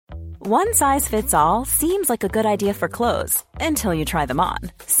One size fits all seems like a good idea for clothes until you try them on.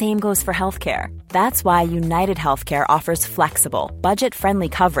 Same goes for healthcare. That's why United Healthcare offers flexible, budget-friendly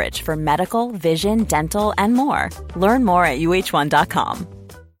coverage for medical, vision, dental, and more. Learn more at uh1.com.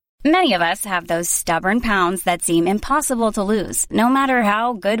 Many of us have those stubborn pounds that seem impossible to lose, no matter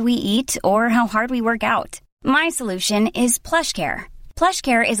how good we eat or how hard we work out. My solution is PlushCare.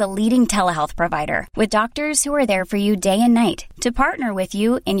 PlushCare is a leading telehealth provider with doctors who are there for you day and night to partner with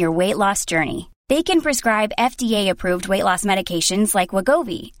you in your weight loss journey. They can prescribe FDA-approved weight loss medications like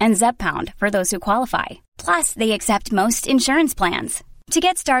Wegovy and Zepbound for those who qualify. Plus, they accept most insurance plans. To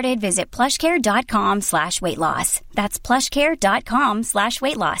get started, visit plushcare.com/weightloss. That's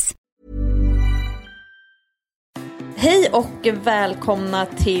plushcare.com/weightloss. Hej och välkomna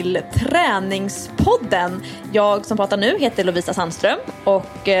till Träningspodden. Jag som pratar nu heter Lovisa Sandström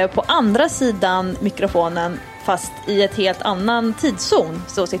och på andra sidan mikrofonen, fast i ett helt annan tidszon,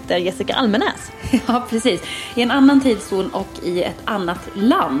 så sitter Jessica Almenäs. Ja, precis. I en annan tidszon och i ett annat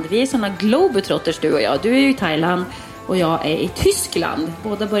land. Vi är såna globetrotters, du och jag. Du är ju i Thailand och jag är i Tyskland.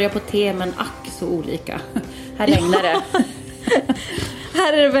 Båda börjar på T, men ack så olika. Här regnar det.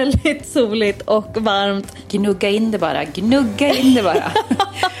 Här är det väldigt soligt och varmt. Gnugga in det bara, gnugga in det bara.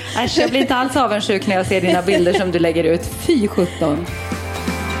 Äsch, jag blir inte alls avundsjuk när jag ser dina bilder som du lägger ut. Fy 17.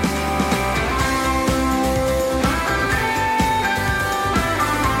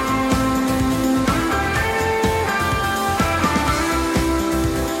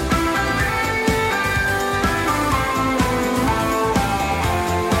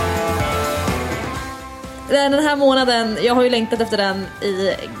 Den här månaden, jag har ju längtat efter den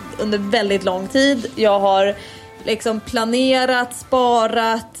under väldigt lång tid. Jag har liksom planerat,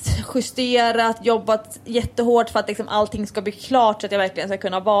 sparat, justerat, jobbat jättehårt för att liksom allting ska bli klart så att jag verkligen ska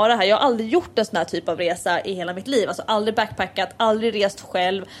kunna vara här. Jag har aldrig gjort en sån här typ av resa i hela mitt liv. Alltså aldrig backpackat, aldrig rest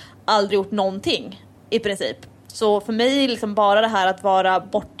själv, aldrig gjort någonting i princip. Så för mig liksom bara det här att vara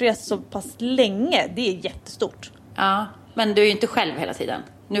bortrest så pass länge, det är jättestort. Ja, men du är ju inte själv hela tiden.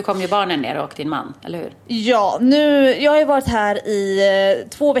 Nu kom ju barnen ner och din man, eller hur? Ja, jag har ju varit här i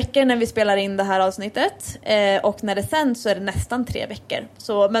 2 veckor när vi spelar in det här avsnittet. Och när det sen så är det nästan 3 veckor.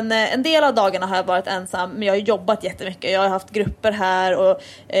 Så, men en del av dagarna har jag varit ensam, men jag har jobbat jättemycket. Jag har haft grupper här och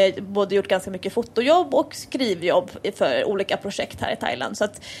både gjort ganska mycket fotojobb och skrivjobb för olika projekt här i Thailand. Så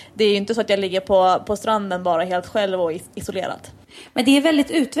att det är ju inte så att jag ligger på stranden bara helt själv och isolerad. Men det är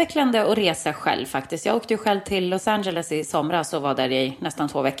väldigt utvecklande att resa själv faktiskt. Jag åkte ju själv till Los Angeles i somras och var där i nästan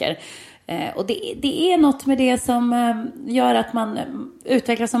 2 veckor. Och det är något med det som gör att man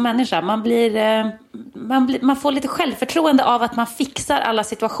utvecklas som människa. Man får lite självförtroende av att man fixar alla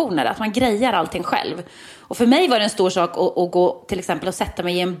situationer. Att man grejar allting själv. Och för mig var det en stor sak att gå till exempel och sätta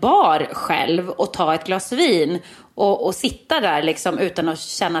mig i en bar själv och ta ett glas vin. Och sitta där liksom utan att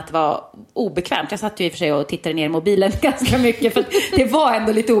känna att det var obekvämt. Jag satt ju i och för sig och tittade ner i mobilen ganska mycket. För det var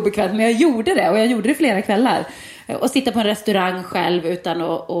ändå lite obekvämt. Men jag gjorde det, och jag gjorde det flera kvällar. Och sitta på en restaurang själv utan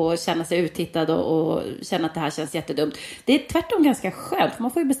att känna sig uttittad och känna att det här känns jättedumt. Det är tvärtom ganska skönt. För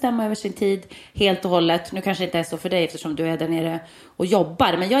man får ju bestämma över sin tid helt och hållet. Nu kanske inte är så för dig eftersom du är där nere och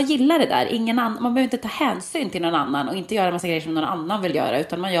jobbar. Men jag gillar det där. Man behöver inte ta hänsyn till någon annan och inte göra massa grejer som någon annan vill göra.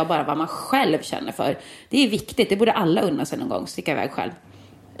 Utan man gör bara vad man själv känner för. Det är viktigt. Det borde alla unna sig någon gång. Sticka iväg själv.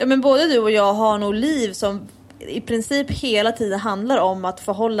 Ja, men både du och jag har nog liv som i princip hela tiden handlar om att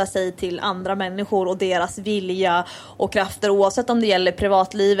förhålla sig till andra människor och deras vilja och krafter, oavsett om det gäller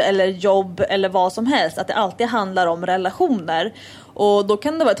privatliv eller jobb eller vad som helst, att det alltid handlar om relationer. Och då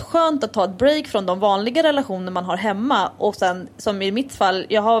kan det vara ett skönt att ta ett break från de vanliga relationer man har hemma. Och sen, som i mitt fall,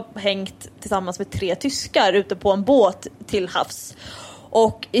 jag har hängt tillsammans med 3 tyskar ute på en båt till havs.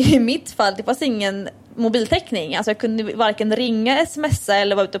 Och i mitt fall, det fanns ingen mobiltäckning. Alltså jag kunde varken ringa, smsa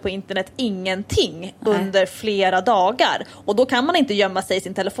eller vara ute på internet, ingenting under flera dagar. Och då kan man inte gömma sig i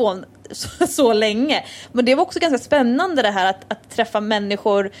sin telefon så länge. Men det var också ganska spännande det här att träffa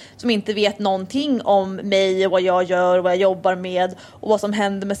människor som inte vet någonting om mig och vad jag gör och vad jag jobbar med och vad som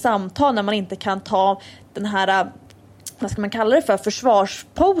händer med samtal när man inte kan ta den här, vad ska man kalla det för,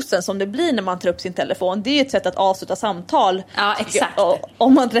 försvarsposen som det blir när man tar upp sin telefon. Det är ju ett sätt att avsluta samtal. Ja, exakt.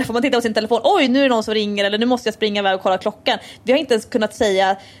 Om man tittar på sin telefon, oj, nu är det någon som ringer, eller nu måste jag springa iväg och kolla klockan. Vi har inte ens kunnat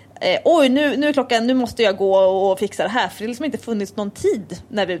säga, oj, nu är klockan, nu måste jag gå och fixa det här. För det har liksom inte funnits någon tid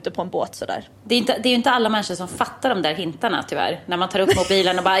när vi är ute på en båt sådär. Det är ju inte alla människor som fattar de där hintarna tyvärr. När man tar upp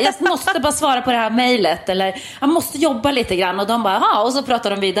mobilen och bara, jag måste bara svara på det här mejlet. Eller jag måste jobba lite grann. Och de bara, ja, och så pratar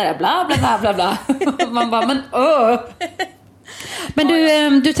de vidare. Bla, bla, bla, bla, bla. Man bara, men Men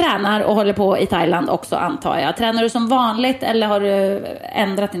du tränar och håller på i Thailand också, antar jag. Tränar du som vanligt eller har du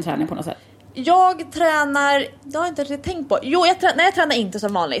ändrat din träning på något sätt? Jag tränar, det har jag inte riktigt tänkt på. Jo, jag tränar inte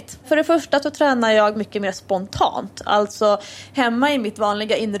som vanligt. För det första så tränar jag mycket mer spontant. Alltså hemma i mitt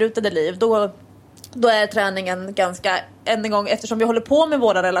vanliga inrutade liv, då är träningen ganska en gång, eftersom vi håller på med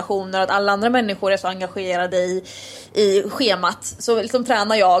våra relationer, att alla andra människor är så engagerade i schemat, så liksom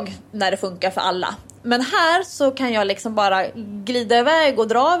tränar jag när det funkar för alla. Men här så kan jag liksom bara glida iväg och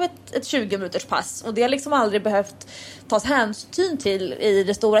dra av ett 20 minuters pass, och det har liksom aldrig behövt tas hänsyn till i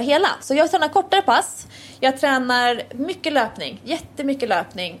det stora hela. Så jag tränar kortare pass. Jag tränar mycket löpning, jättemycket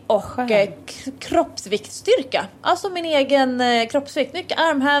löpning och kroppsviktstyrka. Alltså min egen kroppsvikt. Mycket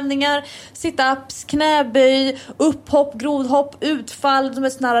armhävningar, sit-ups, knäböj, upphopp, grodhopp, utfall. De är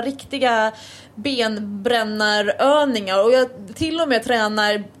såna här riktiga benbrännarövningar. Och jag till och med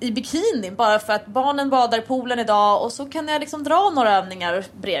tränar i bikini bara för att barnen badar i poolen idag. Och så kan jag liksom dra några övningar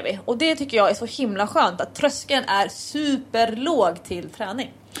bredvid. Och det tycker jag är så himla skönt, att tröskeln är superlåg till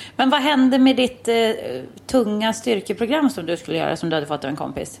träning. Men vad hände med ditt tunga styrkeprogram som du skulle göra, som du hade fått av en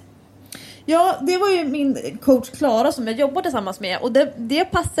kompis? Ja, det var ju min coach Klara som jag jobbade tillsammans med. Och det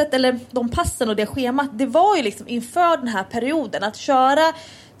passet, eller de passen och det schemat, det var ju liksom inför den här perioden. Att köra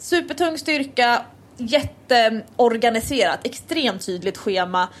supertung styrka, jätteorganiserat, extremt tydligt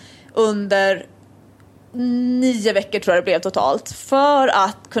schema under 9 veckor tror jag det blev totalt, för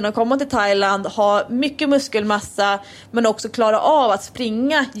att kunna komma till Thailand, ha mycket muskelmassa, men också klara av att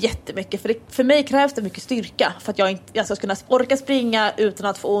springa jättemycket. För mig krävs det mycket styrka för att jag ska kunna orka springa utan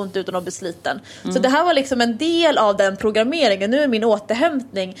att få ont, utan att bli sliten. Så det här var liksom en del av den programmeringen. Nu är min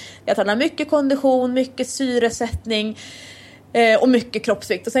återhämtning, jag tränar mycket kondition, mycket syresättning och mycket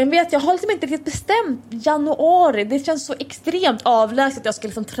kroppsvikt. Och sen vet jag har liksom inte riktigt bestämt januari. Det känns så extremt avlägset att jag ska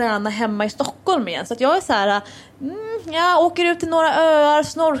liksom träna hemma i Stockholm igen. Så att jag är så här, jag åker ut till några öar,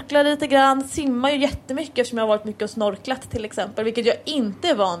 snorklar lite grann, simmar ju jättemycket eftersom jag har varit mycket och snorklat till exempel, vilket jag inte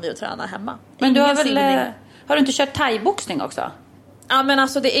är van vid att träna hemma. Men du har väl har du inte kört thaiboxning också? Ja, men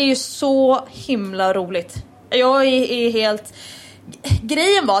alltså det är ju så himla roligt. Jag är helt...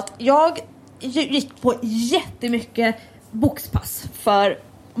 Grejen var att jag gick på jättemycket boxpass för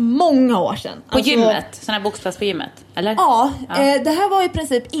många år sedan. På gymmet? Sådana här boxpass på gymmet? Eller? Ja, det här var i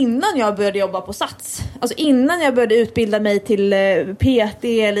princip innan jag började jobba på Sats. Alltså innan jag började utbilda mig till PT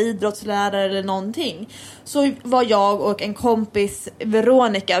eller idrottslärare eller någonting. Så var jag och en kompis,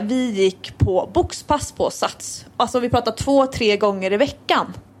 Veronica, vi gick på boxpass på Sats. Alltså vi pratade 2-3 gånger i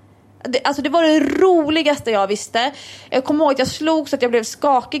veckan. Det var det roligaste jag visste. Jag kommer ihåg att jag slog så att jag blev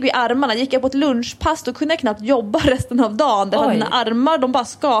skakig vid armarna. Gick jag på ett lunchpass, då kunde jag knappt jobba resten av dagen. Därför att mina armar, de bara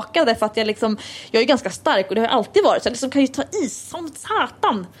skakade. För att jag är ganska stark och det har alltid varit. Så jag liksom kan ju ta i som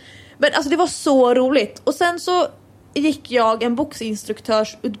satan. Men alltså det var så roligt. Och sen så gick jag en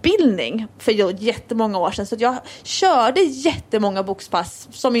boxinstruktörsutbildning för jättemånga år sedan. Så att jag körde jättemånga boxpass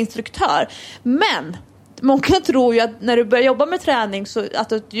som instruktör. Men... många tror ju att när du börjar jobba med träning så att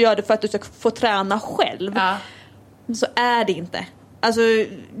du gör det för att du ska få träna själv. Ja. Så är det inte. Alltså,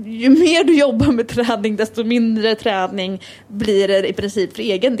 ju mer du jobbar med träning, desto mindre träning blir det i princip för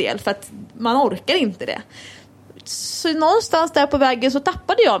egen del. För att man orkar inte det. Så någonstans där på vägen så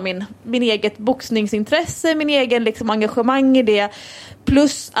tappade jag min eget boxningsintresse, min egen liksom engagemang i det.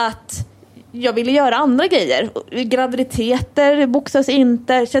 Plus att jag ville göra andra grejer. Graviditeter, boxas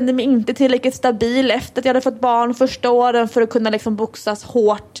inte. Kände mig inte tillräckligt stabil efter att jag hade fått barn första åren för att kunna liksom boxas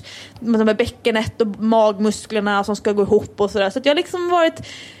hårt med bäckenet och magmusklerna som ska gå ihop och sådär. Så att jag liksom varit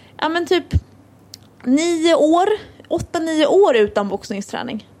typ 8-9 år utan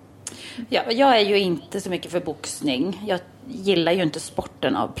boxningsträning. Ja, jag är ju inte så mycket för boxning. Jag gillar ju inte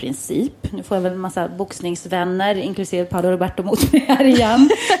sporten av princip. Nu får jag väl en massa boxningsvänner, inklusive Paolo Roberto, mot mig här igen.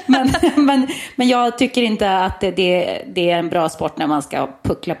 Men jag tycker inte att det är en bra sport när man ska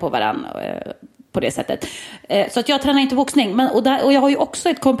puckla på varandra på det sättet. Så att jag tränar inte boxning. Och jag har ju också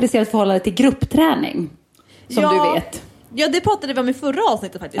ett komplicerat förhållande till gruppträning, som du vet. Ja, det pratade vi om i förra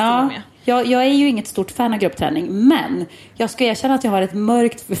avsnittet faktiskt. Ja, jag är ju inget stort fan av gruppträning, men jag ska erkänna att jag har ett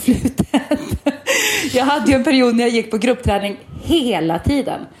mörkt förflutet. Jag hade ju en period när jag gick på gruppträning hela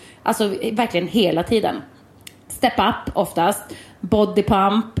tiden. Alltså verkligen hela tiden. Step up oftast, body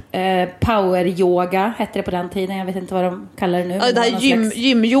pump, power yoga hette det på den tiden. Jag vet inte vad de kallar det nu. Ja, det här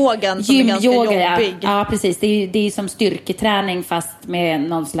gymyogan som är ganska jobbig. Ja, precis. Det är som styrketräning fast med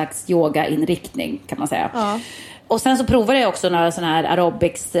någon slags yoga-inriktning kan man säga. Ja. Och sen så provade jag också några sådana här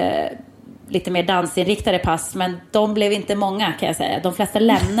aerobics, lite mer dansinriktade pass. Men de blev inte många, kan jag säga. De flesta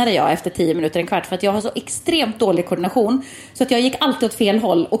lämnade jag efter 10 minuter, en kvart. För att jag har så extremt dålig koordination. Så att jag gick alltid åt fel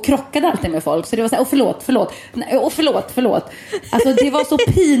håll och krockade alltid med folk. Så det var så här, förlåt. Alltså det var så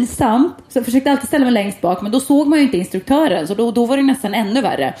pinsamt. Så jag försökte alltid ställa mig längst bak. Men då såg man ju inte instruktören. Så då var det nästan ännu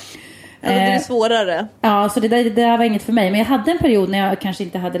värre. Alltså, det är svårare. Ja, så det där var inget för mig. Men jag hade en period när jag kanske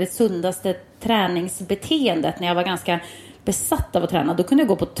inte hade det sundaste träningsbeteendet. När jag var ganska besatt av att träna. Då kunde jag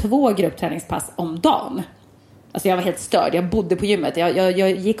gå på 2 gruppträningspass om dagen. Alltså jag var helt störd. Jag bodde på gymmet. Jag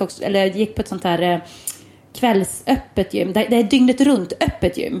gick på ett sånt här kvällsöppet gym. Det är dygnet runt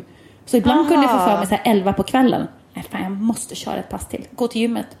öppet gym. Så ibland kunde jag få för mig så här 11 på kvällen. Nej, fan, jag måste köra ett pass till. Gå till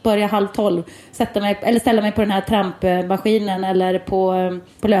gymmet, börja 11:30. Ställa mig på den här trampmaskinen eller på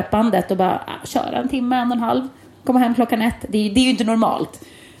löpbandet och bara köra en timme, 1,5. Komma hem 1:00. Det är ju inte normalt.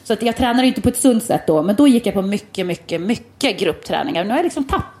 Så att jag tränar inte på ett sunt sätt då. Men då gick jag på mycket gruppträningar. Nu har jag liksom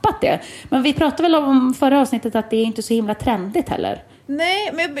tappat det. Men vi pratade väl om förra avsnittet att det är inte så himla trendigt heller. Nej,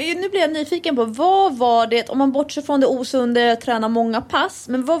 men nu blir jag nyfiken på vad var det, om man bortser från det osunda att träna många pass,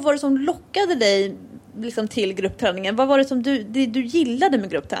 men vad var det som lockade dig liksom till gruppträningen? Vad var det som du gillade med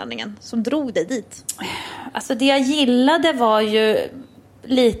gruppträningen som drog dig dit? Alltså det jag gillade var ju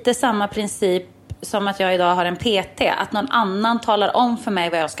lite samma princip som att jag idag har en PT. Att någon annan talar om för mig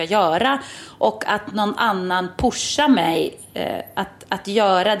vad jag ska göra. Och att någon annan pushar mig att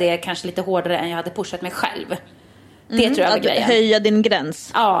göra det kanske lite hårdare än jag hade pushat mig själv. Det tror jag var grejen. Att höja din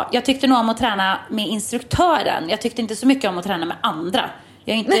gräns. Ja, jag tyckte nog om att träna med instruktören. Jag tyckte inte så mycket om att träna med andra.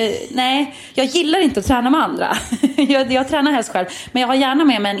 Jag gillar inte att träna med andra. jag tränar helst själv. Men jag har gärna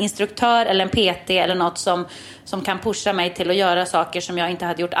med mig en instruktör eller en PT eller något som kan pusha mig till att göra saker som jag inte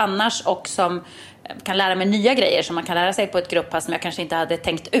hade gjort annars. Och som kan lära mig nya grejer som man kan lära sig på ett grupppass som jag kanske inte hade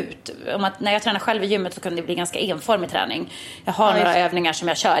tänkt ut. När jag tränar själv i gymmet så kan det bli ganska enformig träning. Jag har några övningar som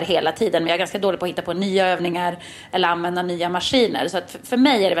jag kör hela tiden, men jag är ganska dålig på att hitta på nya övningar eller använda nya maskiner. Så att för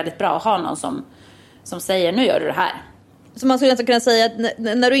mig är det väldigt bra att ha någon som säger, nu gör du det här. Så man skulle alltså kunna säga att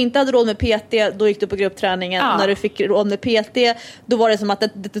när du inte hade råd med PT, då gick du på gruppträningen. Ja. När du fick råd med PT, då var det som att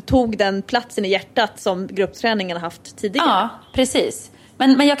det tog den platsen i hjärtat som gruppträningen har haft tidigare. Ja, precis.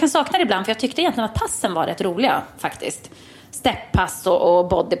 Men jag kan sakna det ibland, för jag tyckte egentligen att passen var rätt roliga faktiskt. Steppass och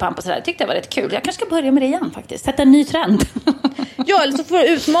bodypump och sådär. Jag tyckte det var rätt kul. Jag kanske ska börja med det igen faktiskt. Sätta en ny trend. Ja, eller så får du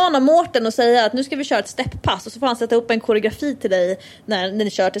utmana Mårten och säga att nu ska vi köra ett steppass. Och så får han sätta upp en koreografi till dig när ni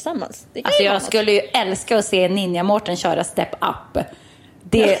kör tillsammans. Alltså jag skulle ju älska att se Ninja Mårten köra step up.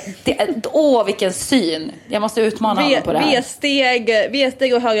 Vilken syn. Jag måste utmana honom på det här.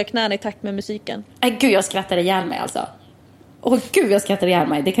 V-steg och höga knän i takt med musiken. Gud, jag skrattar ihjäl mig alltså. Jag skrattar ihjäl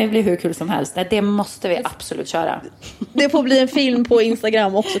mig. Det kan ju bli hur kul som helst. Det måste vi absolut köra. Det får bli en film på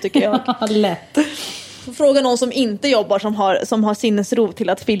Instagram också, tycker jag. Lätt. Fråga någon som inte jobbar, som har sinnesro till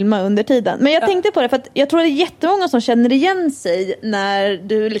att filma under tiden. Men jag tänkte på det, för att jag tror det är jättemånga som känner igen sig när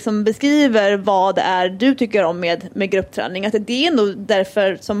du liksom beskriver vad det är du tycker om med gruppträning. Att det är nog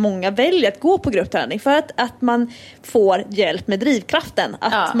därför som många väljer att gå på gruppträning. För att man får hjälp med drivkraften.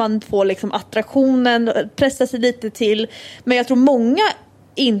 Att man får liksom attraktionen, pressa sig lite till. Men jag tror många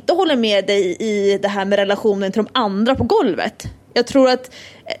inte håller med dig i det här med relationen till de andra på golvet. Jag tror att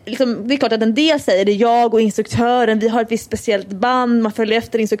liksom, det är klart att en del säger det, jag och instruktören, vi har ett visst speciellt band, man följer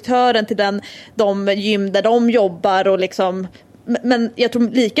efter instruktören till de gym där de jobbar och liksom, men jag tror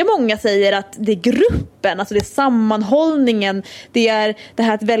lika många säger att det är gruppen, alltså det är sammanhållningen, det är det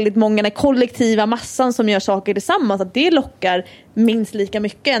här att väldigt många, den kollektiva massan som gör saker tillsammans, att det lockar minst lika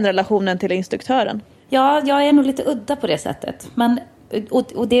mycket än relationen till instruktören. Ja, jag är nog lite udda på det sättet, men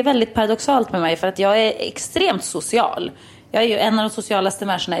och det är väldigt paradoxalt med mig, för att jag är extremt social. Jag är ju en av de socialaste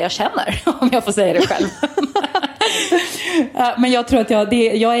människorna jag känner, om jag får säga det själv. Men jag tror att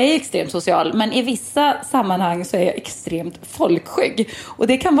jag är extremt social. Men i vissa sammanhang så är jag extremt folkskygg. Och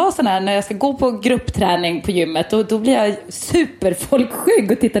det kan vara så här, när jag ska gå på gruppträning på gymmet, då blir jag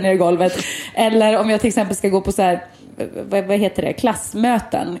superfolkskygg och tittar ner i golvet. Eller om jag till exempel ska gå på så här, vad heter det,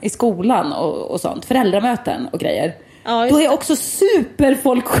 klassmöten i skolan och sånt, föräldramöten och grejer. Ja, då är jag också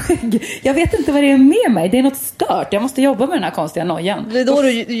superfolkskygg. Jag vet inte vad det är med mig. Det är något stört. Jag måste jobba med den här konstiga nojan. Det är då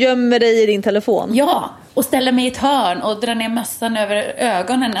du gömmer dig i din telefon. Ja, och ställer mig i ett hörn och drar ner mössan över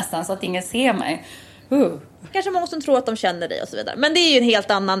ögonen nästan så att ingen ser mig. Kanske många som tror att de känner dig och så vidare. Men det är ju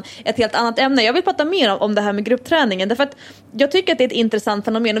ett helt annat ämne. Jag vill prata mer om det här med gruppträningen. Därför att jag tycker att det är ett intressant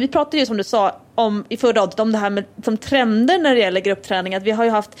fenomen. Och vi pratade ju, som du sa i förra avsnittet, om det här med som trender när det gäller gruppträning. Att vi har ju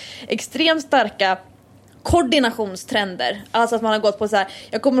haft extremt starka koordinationstrender. Alltså att man har gått på så här,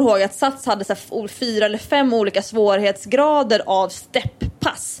 jag kommer ihåg att Sats hade så här 4 eller 5 olika svårighetsgrader av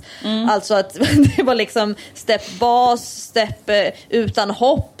steppass. Alltså att det var liksom step bas, step utan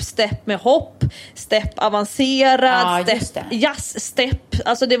hopp, step med hopp, step avancerad, step jazz step.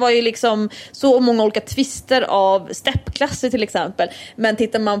 Alltså det var ju liksom så många olika twister av steppklasser till exempel. Men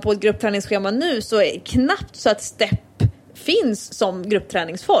tittar man på ett gruppträningsschema nu så är det knappt så att step finns som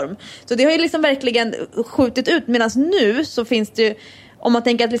gruppträningsform. Så det har ju liksom verkligen skjutit ut, medan nu så finns det ju, om man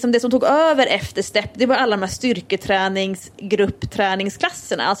tänker att liksom det som tog över efter STEP, det var alla de här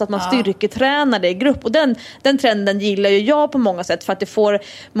gruppträningsklasserna. Alltså att man styrketränade i grupp. Och den trenden gillar ju jag på många sätt. För att det får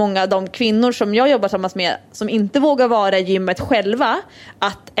många av de kvinnor som jag jobbar tillsammans med, som inte vågar vara i gymmet själva,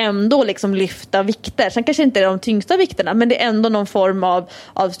 att ändå liksom lyfta vikter. Sen kanske inte är de tyngsta vikterna, men det är ändå någon form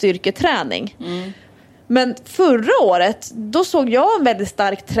av styrketräning. Men förra året, då såg jag en väldigt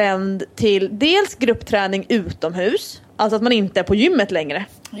stark trend till dels gruppträning utomhus. Alltså att man inte är på gymmet längre.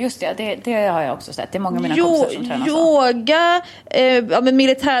 Just det har jag också sett. Det är många av mina kompisar som tränar så. Yoga, men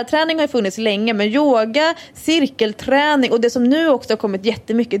militärträning har ju funnits länge. Men yoga, cirkelträning och det som nu också har kommit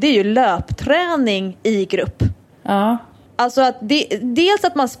jättemycket, det är ju löpträning i grupp. Ja. Alltså att dels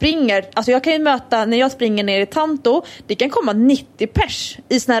att man springer, alltså jag kan ju möta, när jag springer ner i Tanto, det kan komma 90 pers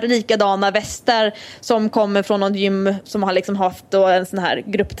i såna här likadana västar som kommer från någon gym som har liksom haft då en sån här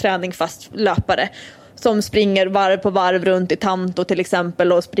gruppträning fast löpare. Som springer varv på varv runt i Tanto till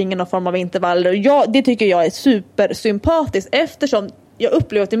exempel och springer någon form av intervaller. Det tycker jag är supersympatiskt eftersom jag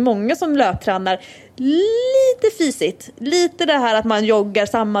upplever att det är många som löptränar lite fysiskt. Lite det här att man joggar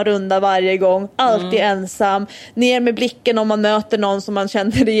samma runda varje gång. Alltid ensam. Ner med blicken om man möter någon som man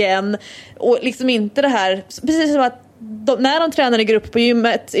känner igen. Och liksom inte det här, precis som att när de tränar i grupp på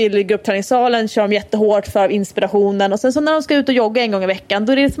gymmet eller i gruppträningssalen kör de jättehårt för inspirationen. Och sen så när de ska ut och jogga en gång i veckan,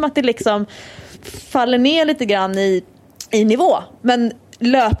 då är det som att det liksom faller ner lite grann i nivå. Men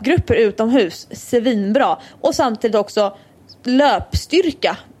löpgrupper utomhus, svinbra. Och samtidigt också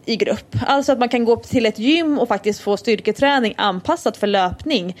löpstyrka i grupp. Alltså att man kan gå till ett gym och faktiskt få styrketräning anpassat för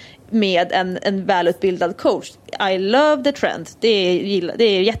löpning med en välutbildad coach. I love the trend. Det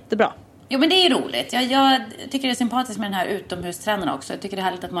är jättebra. Jo, men det är roligt. Jag tycker det är sympatiskt med den här utomhustränarna också. Jag tycker det är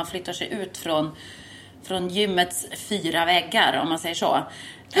härligt att man flyttar sig ut från gymmets 4 väggar, om man säger så.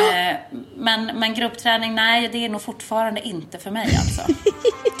 Men gruppträning, nej, det är nog fortfarande inte för mig alltså.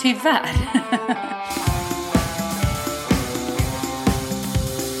 Tyvärr.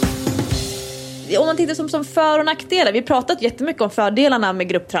 Om man tittar som för- och nackdelar. Vi har pratat jättemycket om fördelarna med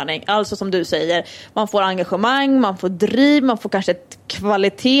gruppträning. Alltså som du säger, man får engagemang, man får driv, man får kanske ett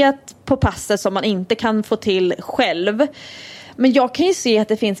kvalitet på passet som man inte kan få till själv. Men jag kan ju se att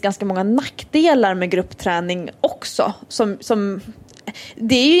det finns ganska många nackdelar med gruppträning också. Som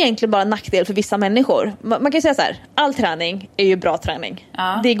det är ju egentligen bara en nackdel för vissa människor. Man kan ju säga så här, all träning är ju bra träning.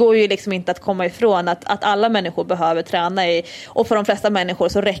 Ja. Det går ju liksom inte att komma ifrån att alla människor behöver träna och för de flesta människor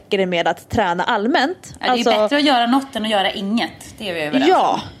så räcker det med att träna allmänt. Ja, det är ju bättre att göra något än att göra inget. Det är vi överens om.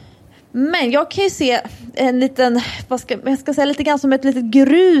 Ja. Men jag kan ju se en liten, jag ska säga lite grann som ett litet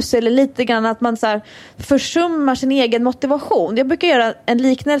grus eller lite grann att man så här försummar sin egen motivation. Jag brukar göra en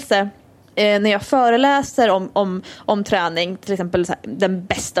liknelse när jag föreläser om träning, till exempel så här, den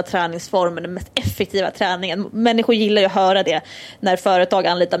bästa träningsformen, den mest effektiva träningen. Människor gillar ju att höra det när företag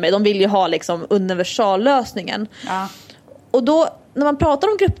anlitar mig. De vill ju ha liksom universallösningen. Ja. Och då när man pratar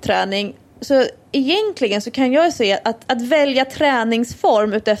om gruppträning så egentligen så kan jag se att välja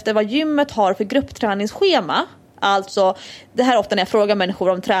träningsform utefter vad gymmet har för gruppträningsschema. Alltså, det här är ofta när jag frågar människor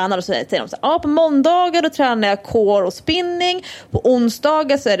om tränar och så säger de så här, på måndagar då tränar jag core och spinning, på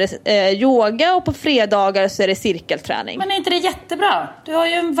onsdagar så är det yoga och på fredagar så är det cirkelträning. Men är inte det jättebra? Du har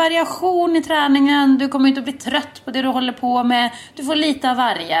ju en variation i träningen, du kommer inte att bli trött på det du håller på med, du får lite av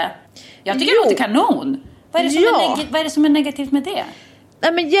varje. Jag tycker det låter kanon. Vad är det som är negativt med det?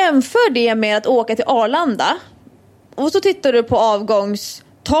 Nej, men jämför det med att åka till Arlanda och så tittar du på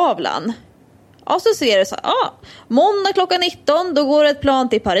avgångstavlan. Och så ser du så här, måndag klockan 19 då går ett plan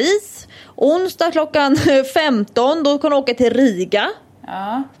till Paris. Onsdag klockan 15 då kan du åka till Riga.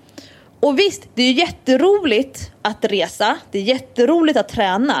 Ja. Och visst, det är ju jätteroligt att resa. Det är jätteroligt att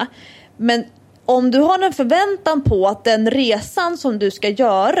träna. Men om du har en förväntan på att den resan som du ska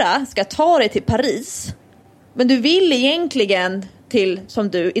göra ska ta dig till Paris. Men du vill egentligen till, som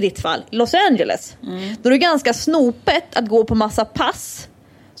du i ditt fall, Los Angeles. Då är det ganska snopet att gå på massa pass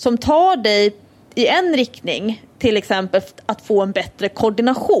som tar dig i en riktning, till exempel att få en bättre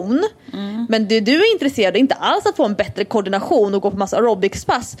koordination. Men du är intresserad inte alls att få en bättre koordination och gå på massa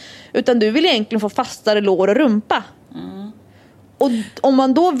aerobicspass, utan du vill egentligen få fastare lår och rumpa. Och om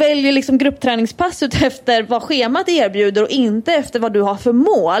man då väljer liksom gruppträningspass ut efter vad schemat erbjuder och inte efter vad du har för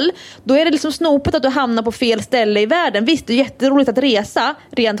mål, då är det liksom snopet att du hamnar på fel ställe i världen. Visst, det är jätteroligt att resa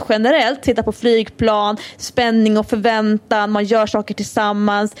rent generellt, titta på flygplan, spänning och förväntan, man gör saker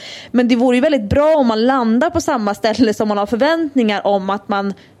tillsammans. Men det vore ju väldigt bra om man landar på samma ställe som man har förväntningar om att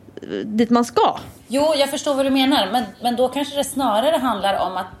man dit man ska. Jo, jag förstår vad du menar. Men då kanske det snarare handlar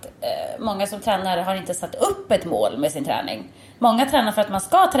om att många som tränar har inte satt upp ett mål med sin träning. Många tränar för att man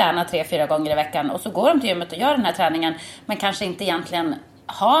ska träna 3-4 gånger i veckan. Och så går de till gymmet och gör den här träningen. Men kanske inte egentligen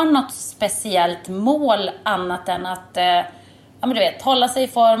har något speciellt mål annat än att hålla sig i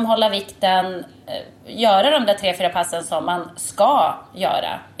form, hålla vikten, göra de där 3-4 passen som man ska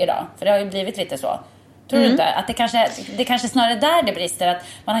göra idag. För det har ju blivit lite så. Tror du inte? Att det kanske snarare där det brister, att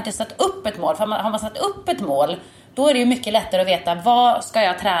man har inte satt upp ett mål. För har man satt upp ett mål, då är det ju mycket lättare att veta vad ska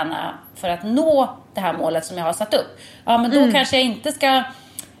jag träna för att nå det här målet som jag har satt upp. Ja, men då kanske jag inte ska...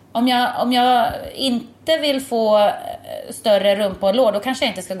 Om jag inte vill få större rumpa och lår, då kanske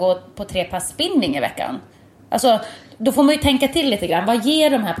jag inte ska gå på 3 pass spinning i veckan. Alltså, då får man ju tänka till lite grann. Vad ger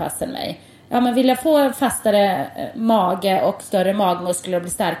de här passen mig? Ja, men vill jag få fastare mage och större magmuskler och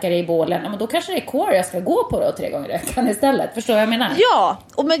bli starkare i bålen, ja, men då kanske det är core jag ska gå på då 3 gånger i veckan istället. Förstår vad jag menar? Ja,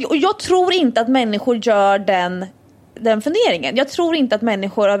 och jag tror inte att människor gör den funderingen. Jag tror inte att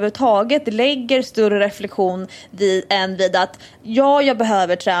människor överhuvudtaget lägger större reflektion än vid att jag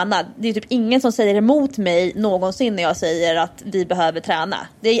behöver träna. Det är typ ingen som säger emot mig någonsin när jag säger att vi behöver träna.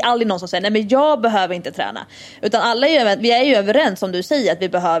 Det är aldrig någon som säger nej, men jag behöver inte träna. Utan vi är ju överens, som du säger, att vi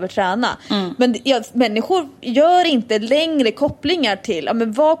behöver träna. Men människor gör inte längre kopplingar till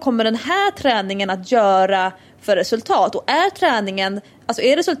men vad kommer den här träningen att göra för resultat? Och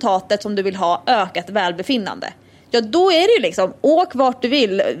är resultatet som du vill ha ökat välbefinnande? Ja, då är det ju liksom, åk vart du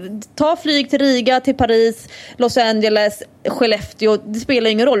vill. Ta flyg till Riga, till Paris, Los Angeles, Skellefteå. Det spelar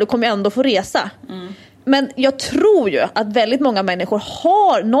ingen roll, du kommer ändå få resa. Men jag tror ju att väldigt många människor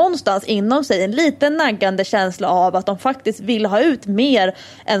har någonstans inom sig en liten naggande känsla av att de faktiskt vill ha ut mer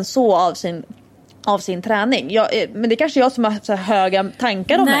än så av sin träning. Men det är kanske jag som har så höga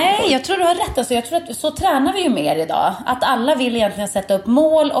tankar om människor. Nej, jag tror du har rätt. Alltså, jag tror att så tränar vi ju mer idag. Att alla vill egentligen sätta upp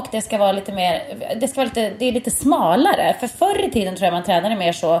mål och det ska vara lite mer, det är lite smalare. För förr i tiden tror jag man tränade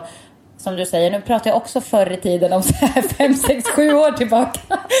mer så, som du säger. Nu pratar jag också förr i tiden om 5, 6, 7 år tillbaka.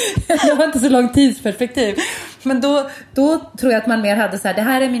 Det var inte så lång tidsperspektiv. Men då tror jag att man mer hade så här, det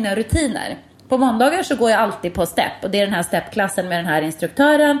här är mina rutiner. På måndagar så går jag alltid på step. Och det är den här stepklassen med den här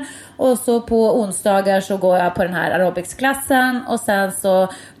instruktören. Och så på onsdagar så går jag på den här aerobicsklassen. Och sen så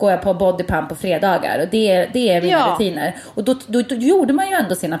går jag på bodypump på fredagar. Och det är mina rutiner. Och då gjorde man ju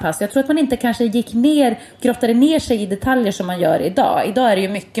ändå sina pass. Jag tror att man inte kanske grottade ner sig i detaljer som man gör idag. Idag är det ju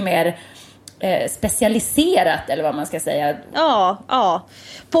mycket mer specialiserat, eller vad man ska säga. Ja.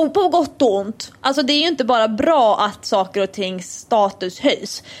 På gott och ont. Alltså det är ju inte bara bra att saker och ting status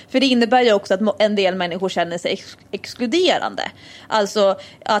höjs. För det innebär ju också att en del människor känner sig exkluderande. Alltså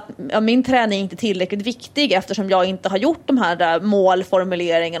att min träning är inte tillräckligt viktig eftersom jag inte har gjort de här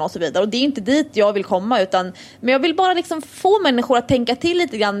målformuleringarna och så vidare. Och det är inte dit jag vill komma, men jag vill bara liksom få människor att tänka till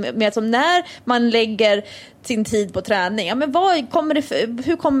lite grann med som när man lägger sin tid på träning. Ja, men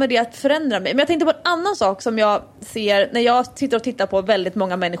hur kommer det att förändra mig? Men jag tänkte på en annan sak som jag ser när jag sitter och tittar på väldigt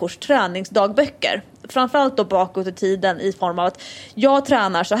många människors träningsdagböcker. Framförallt då bakåt i tiden i form av att jag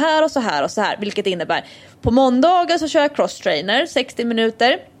tränar så här och så här och så här. Vilket innebär, på måndagar så kör jag cross-trainer 60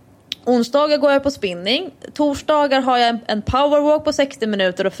 minuter. Onsdagar går jag på spinning. Torsdagar har jag en powerwalk på 60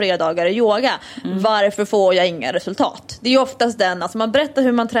 minuter och fredagar är yoga. Varför får jag inga resultat? Det är ju oftast man berättar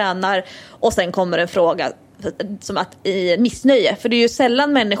hur man tränar och sen kommer en fråga som att i missnöje. För det är ju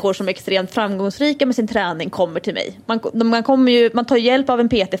sällan människor som är extremt framgångsrika med sin träning kommer till mig. Man tar hjälp av en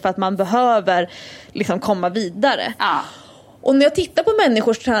PT för att man behöver liksom komma vidare. Och när jag tittar på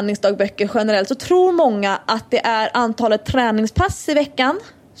människors träningsdagböcker generellt så tror många att det är antalet träningspass i veckan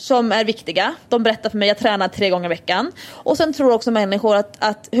som är viktiga. De berättar för mig att jag tränar 3 gånger i veckan. Och sen tror också människor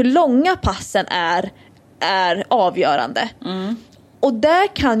att hur långa passen är avgörande. Och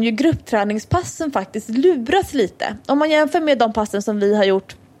där kan ju gruppträningspassen faktiskt luras lite. Om man jämför med de passen som vi har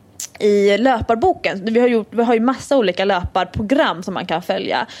gjort i löparboken. Vi har ju massa olika löparprogram som man kan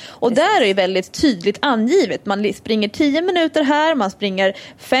följa. Och där är det väldigt tydligt angivet. Man springer 10 minuter här, man springer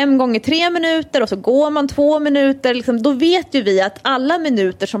 5 gånger 3 minuter och så går man 2 minuter. Liksom, då vet ju vi att alla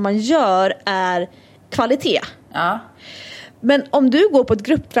minuter som man gör är kvalitet. Ja. Men om du går på ett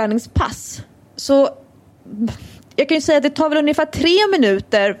gruppträningspass så... Jag kan ju säga att det tar väl ungefär 3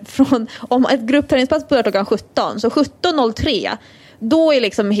 minuter från om ett gruppträningspass börjar klockan 17. Så 17.03 då är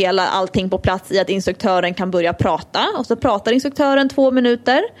liksom allting på plats i att instruktören kan börja prata. Och så pratar instruktören 2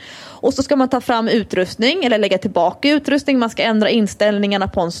 minuter. Och så ska man ta fram utrustning eller lägga tillbaka utrustning. Man ska ändra inställningarna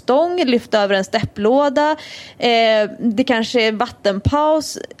på en stång, lyfta över en stepplåda. Det kanske är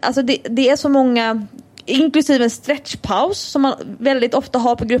vattenpaus. Alltså det är så många inklusive en stretchpaus som man väldigt ofta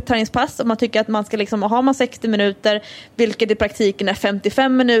har på gruppträningspass. Om man tycker att man ska liksom, har man 60 minuter, vilket i praktiken är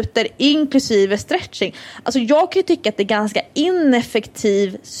 55 minuter, inklusive stretching. Alltså jag kan ju tycka att det är ganska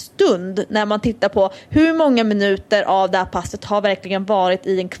ineffektiv stund när man tittar på hur många minuter av det här passet har verkligen varit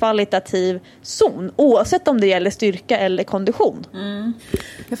i en kvalitativ zon, oavsett om det gäller styrka eller kondition.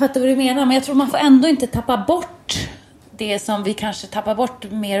 Jag fattar vad du menar, men jag tror man får ändå inte tappa bort det som vi kanske tappar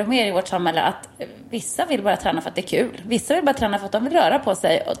bort mer och mer i vårt samhälle, att vissa vill bara träna för att det är kul. Vissa vill bara träna för att de vill röra på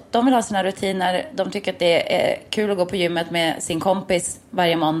sig. Och de vill ha sina rutiner. De tycker att det är kul att gå på gymmet med sin kompis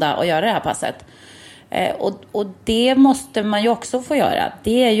varje måndag och göra det här passet. Och det måste man ju också få göra.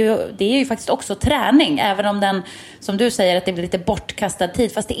 Det är ju faktiskt också träning. Även om den, som du säger, att det blir lite bortkastad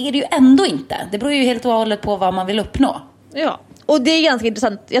tid. Fast det är det ju ändå inte. Det beror ju helt och hållet på vad man vill uppnå. Ja. Och det är ganska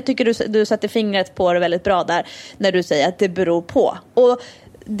intressant. Jag tycker du sätter fingret på det väldigt bra där när du säger att det beror på. Och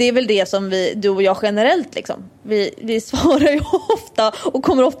det är väl det som du och jag generellt liksom. Vi svarar ju ofta och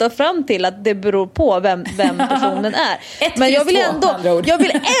kommer ofta fram till att det beror på vem personen är. Men jag vill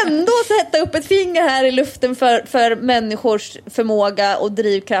ändå sätta upp ett finger här i luften för människors förmåga och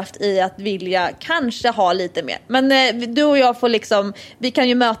drivkraft i att vilja kanske ha lite mer. Men du och jag får liksom, vi kan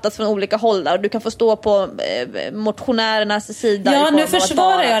ju mötas från olika håll där, och du kan få stå på motionärernas sida. Ja, nu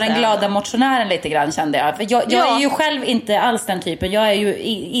försvarar jag den glada motionären lite grann, kände jag. För jag är ju själv inte alls den typen. Jag är ju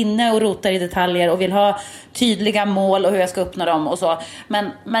inne och rotar i detaljer och vill ha tydliga mål och hur jag ska uppnå dem och så.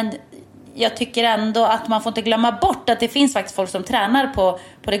 Men jag tycker ändå att man får inte glömma bort att det finns faktiskt folk som tränar på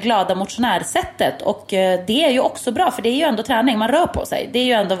det glada motionärsättet. Och det är ju också bra, för det är ju ändå träning, man rör på sig. Det är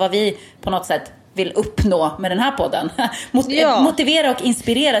ju ändå vad vi på något sätt vill uppnå med den här podden. Motivera och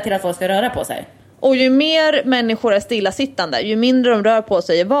inspirera till att folk ska röra på sig. Och ju mer människor är stillasittande, ju mindre de rör på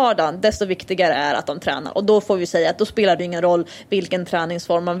sig i vardagen, desto viktigare är att de tränar. Och då får vi säga att då spelar det ingen roll vilken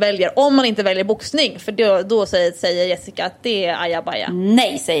träningsform man väljer. Om man inte väljer boxning, för då säger Jessica att det är ajabaja.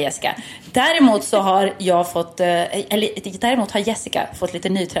 Nej, säger Jessica. Däremot så har däremot har Jessica fått lite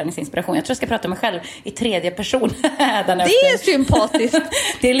ny träningsinspiration. Jag tror jag ska prata om mig själv i tredje person. Det är sympatiskt.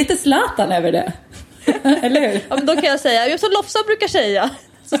 Det är lite Zlatan över det. Eller hur? Ja, men då kan jag säga, just som Lofsa brukar säga.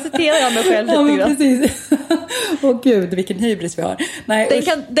 Så citerar jag mig själv lite grann. Precis. Åh gud, vilken hybris vi har. Nej,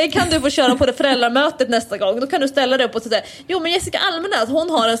 det kan du få köra på det föräldramötet nästa gång. Då kan du ställa dig upp och säga, jo men Jessica Almenäs, hon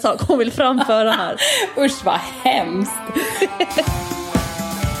har en sak hon vill framföra här. Usch, vad hemskt.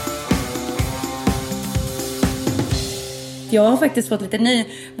 Jag har faktiskt fått lite ny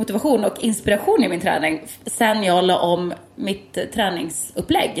motivation och inspiration i min träning sen jag la om mitt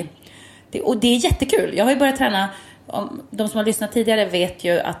träningsupplägg. Och det är jättekul. Jag har ju börjat träna. De som har lyssnat tidigare vet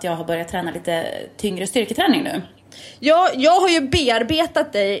ju att jag har börjat träna lite tyngre styrketräning nu. Ja, jag har ju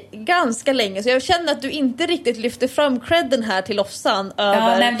bearbetat dig ganska länge, så jag känner att du inte riktigt lyfter fram credden här till Lofsan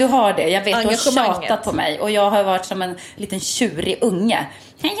över. Ja, nej, du har det. Jag vet, du har tjatat på mig. Och jag har varit som en liten tjurig unge.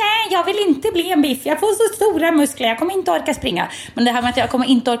 Jag vill inte bli en biff. Jag får så stora muskler. Jag kommer inte orka springa. Men det här med att jag kommer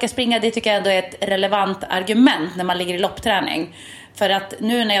inte orka springa, det tycker jag ändå är ett relevant argument när man ligger i loppträning. För att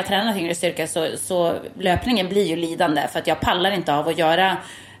nu när jag tränar tyngre styrka så löpningen blir ju lidande. För att jag pallar inte av att göra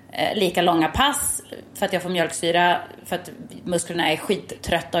lika långa pass. För att jag får mjölksyra. För att musklerna är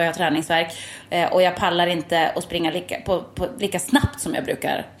skittrötta och jag har träningsvärk. Och jag pallar inte att springa lika snabbt som jag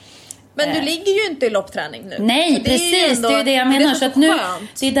brukar. Men du ligger ju inte i loppträning nu. Nej, precis. Det är ju det jag menar. Så att nu,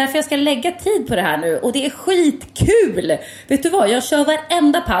 det är därför jag ska lägga tid på det här nu. Och det är skitkul. Vet du vad? Jag kör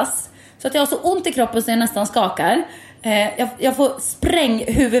varenda pass. Så att jag har så ont i kroppen så jag nästan skakar. Jag får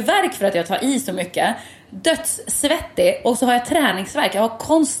spränghuvudvärk för att jag tar i så mycket. Dödssvettig. Och så har jag träningsvärk. Jag har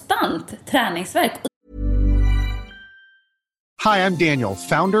konstant träningsvärk. Hi, I'm Daniel,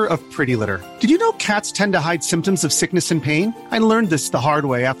 founder of Pretty Litter. Did you know cats tend to hide symptoms of sickness and pain? I learned this the hard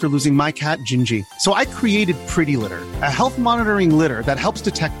way after losing my cat, Gingy. So I created Pretty Litter, a health monitoring litter that helps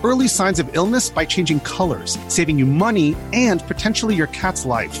detect early signs of illness by changing colors, saving you money and potentially your cat's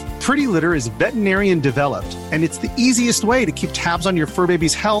life. Pretty Litter is veterinarian developed, and it's the easiest way to keep tabs on your fur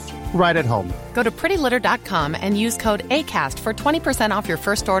baby's health right at home. Go to prettylitter.com and use code ACAST for 20% off your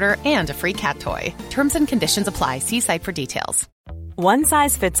first order and a free cat toy. Terms and conditions apply. See site for details. One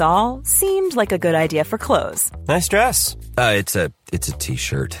size fits all seemed like a good idea for clothes. Nice dress. It's a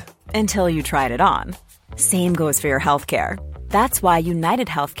t-shirt. Until you tried it on. Same goes for your healthcare. That's why United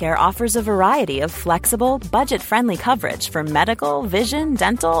Healthcare offers a variety of flexible, budget-friendly coverage for medical, vision,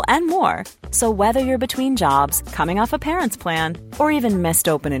 dental, and more. So whether you're between jobs, coming off a parent's plan, or even missed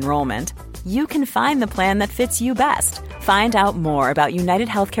open enrollment, you can find the plan that fits you best. Find out more about United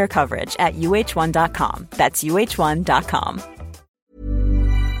Healthcare coverage at uh1.com. That's uh1.com.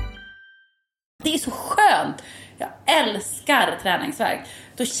 Det är så skönt. Jag älskar träningsvärk.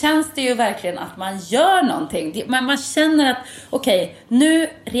 Då känns det ju verkligen att man gör någonting. Men man känner att okej, nu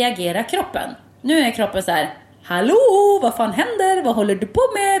reagerar kroppen. Nu är kroppen så här: hallå, vad fan händer? Vad håller du på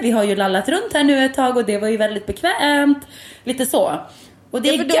med? Vi har ju lallat runt här nu ett tag och det var ju väldigt bekvämt. Lite så. Och det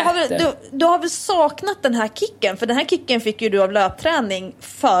är du har väl saknat den här kicken? För den här kicken fick ju du av löpträning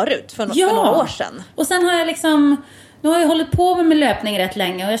förut, för några år sedan. Och sen har jag nu har jag hållit på med löpning rätt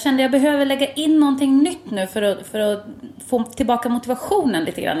länge. Och jag kände att jag behöver lägga in någonting nytt nu för att få tillbaka motivationen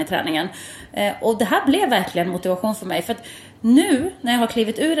lite grann i träningen. Och det här blev verkligen motivation för mig. För att nu när jag har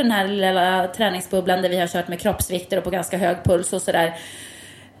klivit ur den här lilla träningsbubblan där vi har kört med kroppsvikter och på ganska hög puls och sådär,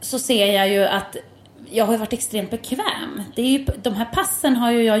 så ser jag ju att jag har varit extremt bekväm. Det är ju, de här passen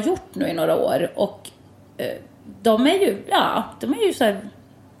har ju jag gjort nu i några år. Och de är ju så här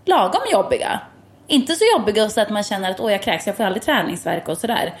lagom jobbiga. Inte så jobbiga så att man känner att jag kräks, jag får aldrig träningsvärk och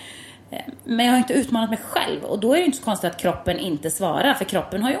sådär. Men jag har inte utmanat mig själv. Och då är det inte så konstigt att kroppen inte svarar. För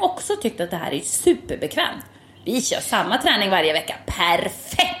kroppen har ju också tyckt att det här är superbekvämt. Vi kör samma träning varje vecka.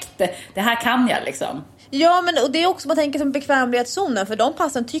 Perfekt! Det här kan jag liksom. Ja, men och det är också, man tänker som bekvämlighetszonen. För de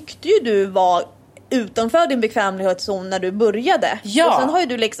passen tyckte ju du var utanför din bekvämlighetszon när du började. Ja. Och sen har ju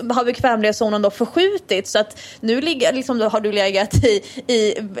du har bekvämlighetszonen då förskjutit, så att nu har du legat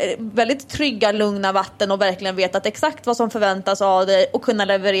i väldigt trygga, lugna vatten och verkligen vetat exakt vad som förväntas av dig och kunna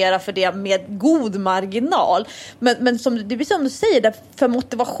leverera för det med god marginal. Men det blir som du säger, för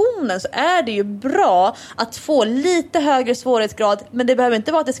motivationen så är det ju bra att få lite högre svårighetsgrad, men det behöver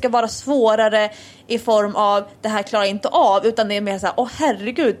inte vara att det ska vara svårare i form av det här klarar jag inte av, utan det är mer så här: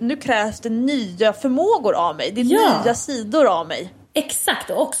 herregud, nu krävs det nya förmågor av mig. Det är nya sidor av mig. Exakt,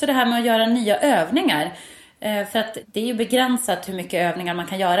 och också det här med att göra nya övningar. För att det är ju begränsat hur mycket övningar man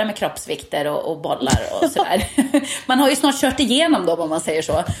kan göra med kroppsvikter och bollar och sådär. Man har ju snart kört igenom dem, om man säger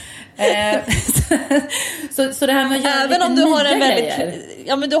så. Så det här med att göra även om du har en väldigt grejer.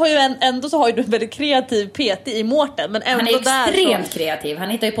 Ja, men du har ju ändå så har ju du en väldigt kreativ PT i Mårten, men ändå han är extremt så kreativ. Han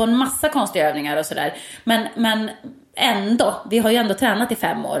hittar ju på en massa konstiga övningar och sådär. Men ändå, vi har ju ändå tränat i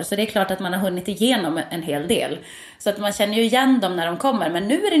 5 år, så det är klart att man har hunnit igenom en hel del. Så att man känner ju igen dem när de kommer. Men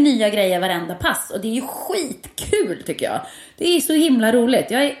nu är det nya grejer varenda pass. Och det är ju skitkul, tycker jag. Det är så himla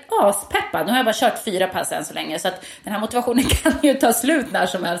roligt. Jag är aspeppad. Nu har jag bara kört 4 pass än så länge. Så att den här motivationen kan ju ta slut när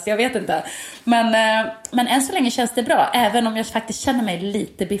som helst. Jag vet inte. Men än så länge känns det bra. Även om jag faktiskt känner mig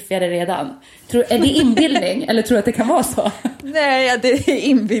lite biffigare redan. Är det inbildning? Eller tror du att det kan vara så? Nej, det är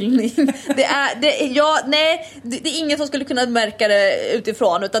inbildning. Det är ingen som skulle kunna märka det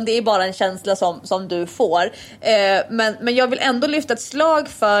utifrån. Utan det är bara en känsla som du får. Men jag vill ändå lyfta ett slag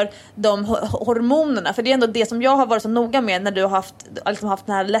för de hormonerna. För det är ändå det som jag har varit så noga med när du har haft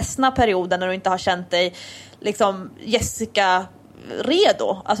den här ledsna perioden när du inte har känt dig liksom Jessica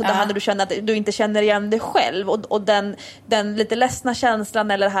redo. Alltså det här när du känner att du inte känner igen dig själv. Och den lite ledsna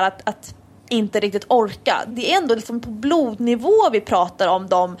känslan, eller det här att inte riktigt orka. Det är ändå liksom på blodnivå vi pratar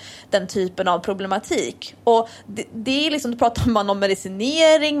om den typen av problematik. Och det är liksom, då pratar man om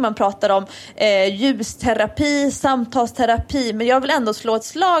medicinering, man pratar om ljusterapi, samtalsterapi. Men jag vill ändå slå ett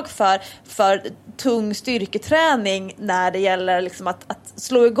slag för tung styrketräning när det gäller liksom att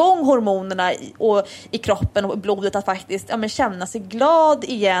slå igång hormonerna i kroppen och i blodet, att faktiskt känna sig glad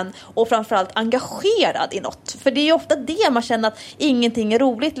igen och framförallt engagerad i något. För det är ju ofta det man känner, att ingenting är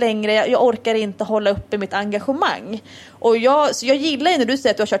roligt längre, jag orkar inte hålla uppe mitt engagemang. Och jag gillar ju när du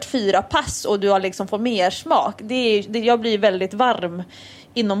säger att du har kört 4 pass och du har liksom fått mer smak. Jag blir väldigt varm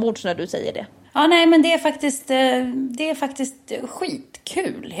inombords när du säger det. Ja, nej, men det är faktiskt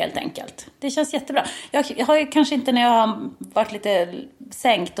skitkul helt enkelt. Det känns jättebra. Jag har ju kanske inte, när jag har varit lite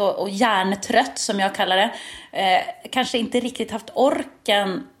sänkt och hjärntrött som jag kallar det, kanske inte riktigt haft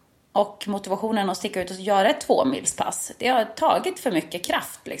orken och motivationen att sticka ut och göra ett 2-milspass. Det har tagit för mycket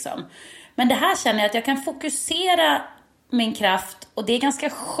kraft liksom. Men det här känner jag att jag kan fokusera min kraft, och det är ganska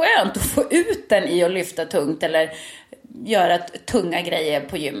skönt att få ut den i att lyfta tungt eller göra tunga grejer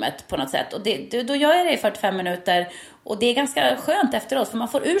på gymmet på något sätt. Och då gör jag det i 45 minuter, och det är ganska skönt efteråt, för man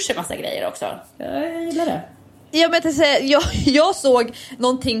får ur sig massa grejer också. Jag gillar det. Jag såg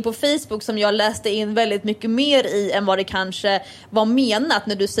någonting på Facebook som jag läste in väldigt mycket mer i än vad det kanske var menat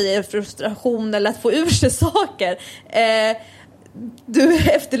när du säger frustration eller att få ur sig saker. Du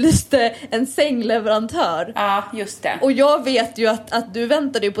efterlyste en sängleverantör. Ja, just det. Och jag vet ju att du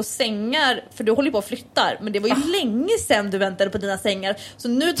väntade ju på sängar, för du håller ju på och flyttar. Men det var ju länge sedan du väntade på dina sängar. Så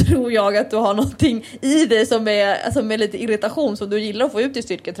nu tror jag att du har någonting i dig som är lite irritation, som du gillar att få ut i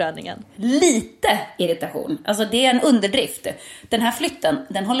styrketräningen. Lite irritation. Alltså det är en underdrift. Den här flytten,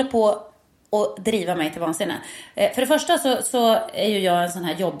 den håller på och driva mig till vansinne. För det första så är ju jag en sån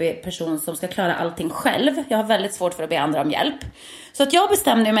här jobbig person som ska klara allting själv. Jag har väldigt svårt för att be andra om hjälp. Så att jag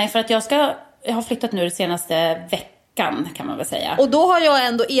bestämde mig för att jag har flyttat nu det senaste veckan, kan man väl säga. Och då har jag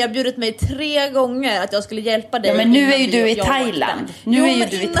ändå erbjudit mig 3 gånger att jag skulle hjälpa dig. Ja, men nu är ju du i Thailand.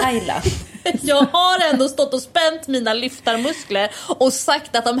 I Thailand. Jag har ändå stått och spänt mina lyftarmuskler och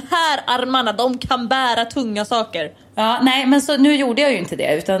sagt att de här armarna, de kan bära tunga saker. Ja, nej, men så nu gjorde jag ju inte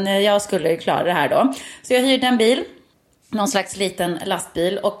det, utan jag skulle klara det här då. Så jag hyrde en bil, någon slags liten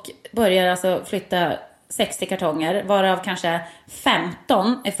lastbil, och börjar alltså flytta 60 kartonger, varav kanske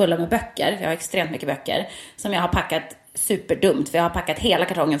 15 är fulla med böcker. Jag har extremt mycket böcker som jag har packat superdumt, för jag har packat hela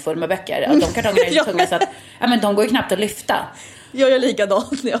kartongen full med böcker. Och de kartongerna är så tunga så att men de går ju knappt att lyfta. Jag gör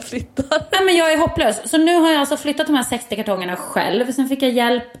likadant när jag flyttar. Nej, men jag är hopplös. Så nu har jag alltså flyttat de här 60 kartongerna själv. Sen fick jag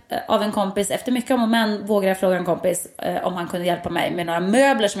hjälp av en kompis. Efter mycket om och men vågade jag fråga en kompis om han kunde hjälpa mig med några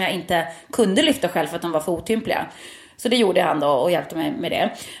möbler som jag inte kunde lyfta själv för att de var för otympliga. Så det gjorde han då och hjälpte mig med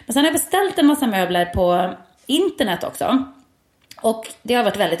det. Men sen har jag beställt en massa möbler på internet också. Och det har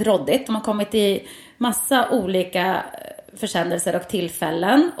varit väldigt råddigt. De har kommit i massa olika försändelser och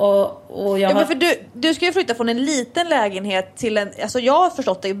tillfällen. Och jag men för du ska ju flytta från en liten lägenhet till en... Alltså jag har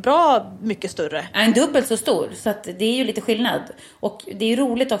förstått det är bra mycket större. En dubbelt så stor. Så att det är ju lite skillnad. Och det är ju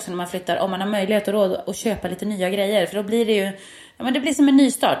roligt också när man flyttar. Om man har möjlighet och råd att köpa lite nya grejer. För då blir det ju... Ja, men det blir som en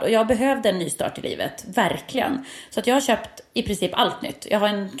nystart. Och jag behövde en nystart i livet. Verkligen. Så att jag har köpt i princip allt nytt. Jag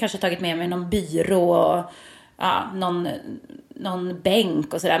har kanske tagit med mig någon byrå och någon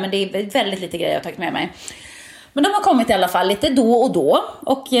bänk och sådär. Men det är väldigt lite grejer jag har tagit med mig. Men de har kommit i alla fall lite då och då.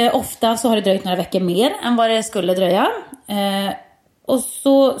 Och ofta så har det dröjt några veckor mer än vad det skulle dröja. Och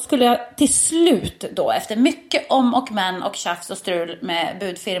så skulle jag till slut då, efter mycket om och men och tjafs och strul med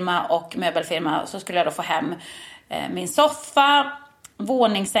budfirma och möbelfirma, så skulle jag då få hem min soffa,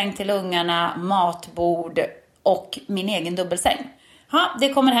 våningssäng till ungarna, matbord och min egen dubbelsäng. Ja, det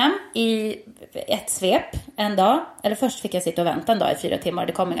kommer hem i ett svep en dag. Eller först fick jag sitta och vänta en dag i 4 timmar.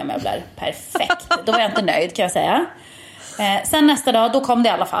 Det kom inga möbler. Perfekt. Då var jag inte nöjd, kan jag säga. Sen nästa dag, då kom det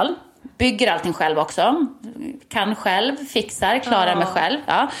i alla fall. Bygger allting själv också. Kan själv, fixar, klarar mig själv.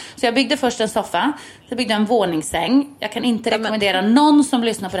 Ja. Så jag byggde först en soffa. Så byggde en våningssäng. Jag kan inte rekommendera någon som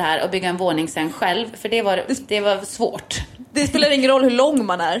lyssnar på det här att bygga en våningssäng själv. För det var svårt. Det spelar ingen roll hur lång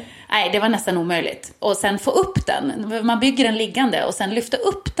man är. Nej, det var nästan omöjligt. Och sen få upp den. Man bygger den liggande och sen lyfta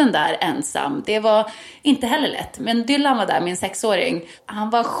upp den där ensam. Det var inte heller lätt. Men Dylan var där, min 6-åring. Han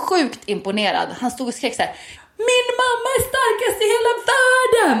var sjukt imponerad. Han stod och skrek så här: min mamma är starkast i hela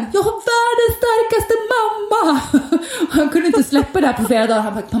världen! Jag har världens starkaste mamma! Han kunde inte släppa det här på flera dagar.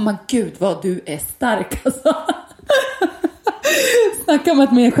 Han bara, mamma, gud vad du är stark alltså. Snacka om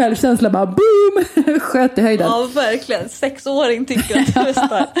att min självkänsla bara boom, sköt i höjden. Ja, verkligen. 6-åring tycker att du är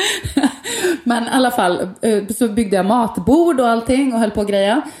stark. Men i alla fall så byggde jag matbord och allting och höll på att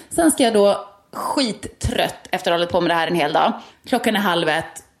greja. Sen ska jag då skittrött efter att ha hållit på med det här en hel dag. Klockan är 12:30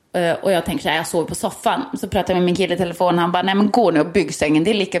 och jag tänker så här, jag sover på soffan. Så pratar jag med min kille i telefon. Han bara, nej men gå nu och bygg sängen, det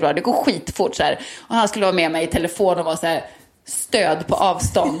är lika bra, det går skitfort så här. Och han skulle vara med mig i telefon och vara så här, stöd på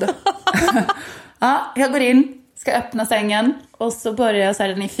avstånd. Ja, jag går in. Ska öppna sängen och så börjar jag så här,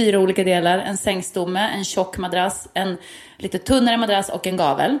 den i 4 olika delar. En sängstomme, en tjock madrass, en lite tunnare madrass och en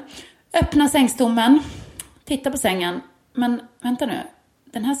gavel. Öppna sängstommen, titta på sängen. Men vänta nu,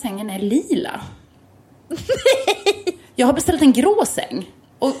 den här sängen är lila. Jag har beställt en grå säng.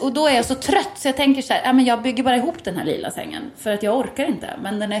 Och då är jag så trött så jag tänker så här, men jag bygger bara ihop den här lila sängen. För att jag orkar inte,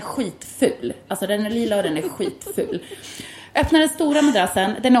 men den är skitful. Alltså den är lila och den är skitful. Öppnar den stora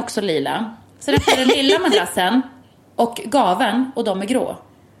madrassen, den är också lila. Så öppnar den lilla madrassen och gaven och de är grå.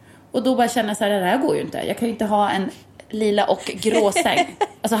 Och då bara känner jag så här, det här går ju inte. Jag kan ju inte ha en lila och grå säng.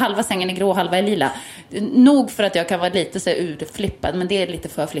 Alltså halva sängen är grå, halva är lila. Nog för att jag kan vara lite så urflippad, men det är lite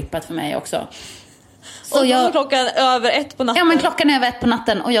för flippat för mig också. Så jag... klockan över 1 på natten. Ja, men klockan är över 1 på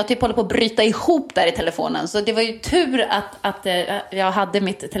natten och jag typ håller på att bryta ihop där i telefonen. Så det var ju tur att jag hade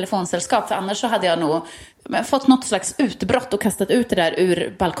mitt telefonsällskap, för annars så hade jag nog fått något slags utbrott och kastat ut det där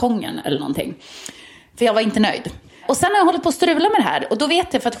ur balkongen eller någonting. För jag var inte nöjd. Och sen har jag hållit på att strula med det här. Och då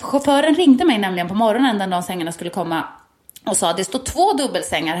vet jag, för att chauffören ringde mig nämligen på morgonen den dagen sängarna skulle komma och sa, det står 2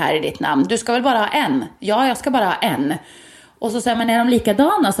 dubbelsängar här i ditt namn. Du ska väl bara ha en? Ja, jag ska bara ha en. Och så säger man, är de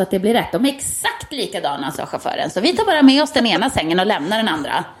likadana så att det blir rätt? De är exakt likadana, sa chauffören. Så vi tar bara med oss den ena sängen och lämnar den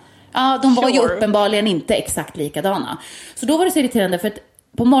andra. Ja, de var ju uppenbarligen inte exakt likadana. Så då var det så irriterande, för att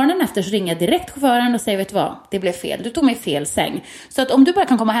på morgonen efter så ringer jag direkt chauffören och säger, vet du vad, det blev fel. Du tog mig fel säng. Så att om du bara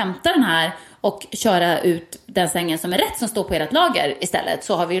kan komma och hämta den här och köra ut den sängen som är rätt, som står på ert lager istället,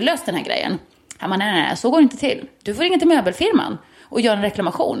 så har vi ju löst den här grejen. Ja, men nej, så går det inte till. Du får ringa till möbelfirman och göra en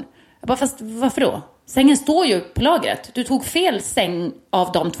reklamation. Jag bara, fast varför då? Sängen står ju på lagret. Du tog fel säng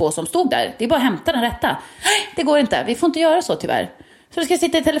av de 2 som stod där. Det är bara att hämta den rätta. Nej, det går inte. Vi får inte göra så tyvärr. Så du ska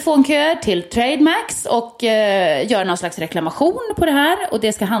sitta i telefonköer till Trademax och göra någon slags reklamation på det här. Och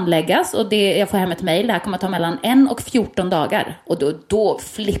det ska handläggas. Och jag får hem ett mejl. Det här kommer att ta mellan 1 och 14 dagar. Och då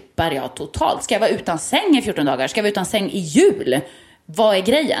flippar jag totalt. Ska jag vara utan säng i 14 dagar? Ska jag vara utan säng i jul? Vad är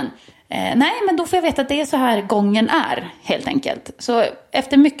grejen? Nej, men då får jag veta att det är så här gången är, helt enkelt. Så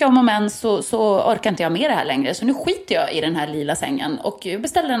efter mycket om och men så orkar inte jag med det här längre. Så nu skiter jag i den här lila sängen och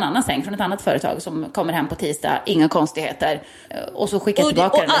beställer en annan säng från ett annat företag som kommer hem på tisdag. Inga konstigheter. Och så skickar jag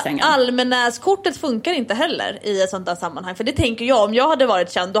tillbaka den här sängen. Allmänäskortet funkar inte heller i ett sånt där sammanhang. För det tänker jag, om jag hade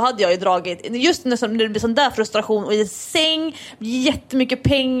varit känd, då hade jag ju dragit, just när det blir sån där frustration och i säng, jättemycket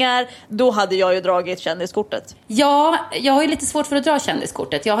pengar, då hade jag ju dragit kändiskortet. Ja, jag har ju lite svårt för att dra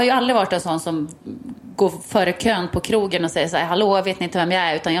kändiskortet. Jag har ju aldrig varit en sån som går före kön på krogen och säger så här, hallå, jag vet inte vem jag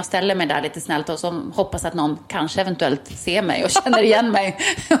är, utan jag ställer mig där lite snällt och så hoppas att någon kanske eventuellt ser mig och känner igen mig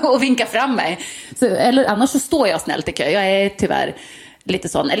och vinkar fram mig. Eller annars så står jag snällt i kö. Jag är tyvärr lite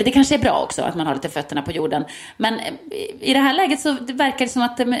sån. Eller det kanske är bra också att man har lite fötterna på jorden. Men i det här läget så verkar det som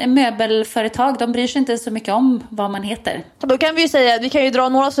att möbelföretag, de bryr sig inte så mycket om vad man heter. Då kan vi ju säga, vi kan ju dra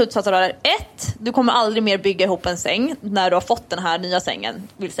några slutsatser där. 1, du kommer aldrig mer bygga ihop en säng när du har fått den här nya sängen,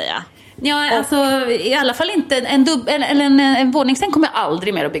 vill säga. Ja, alltså i alla fall inte en våningssäng kommer jag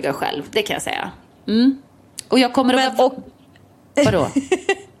aldrig mer att bygga själv, det kan jag säga. Och jag kommer vadå?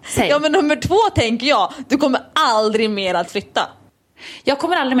 Säg. Ja, men nummer 2 tänker jag, du kommer aldrig mer att flytta. Jag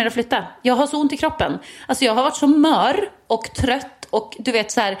kommer aldrig mer att flytta. Jag har så ont i kroppen. Alltså jag har varit så mör och trött. Och du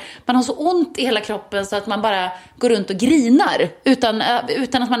vet så här, man har så ont i hela kroppen så att man bara går runt och grinar. Utan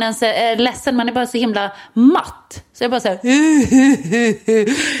att man ens är ledsen. Man är bara så himla matt. Så jag bara så här,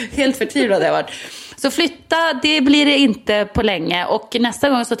 helt förtvivlad har jag varit. Så flytta, det blir det inte på länge. Och nästa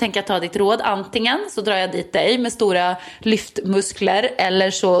gång så tänker jag ta ditt råd. Antingen så drar jag dit dig med stora lyftmuskler.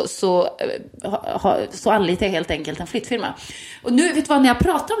 Eller så anlitar jag helt enkelt en flyttfirma. Och nu, vet du vad, när jag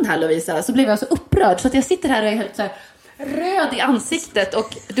pratar om det här, Lovisa, så blev jag så upprörd. Så att jag sitter här och är helt så här röd i ansiktet.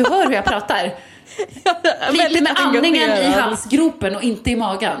 Och du hör hur jag pratar. Lite med andningen i halsgropen och inte i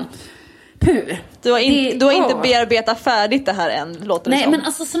magen. Puh. Du har inte bearbetat färdigt det här än, låter det. Nej, som. men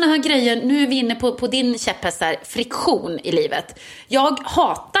alltså såna här grejer, nu är vi inne på din käpphäst här, friktion i livet. Jag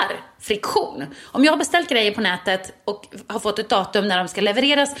hatar friktion. Om jag har beställt grejer på nätet och har fått ett datum när de ska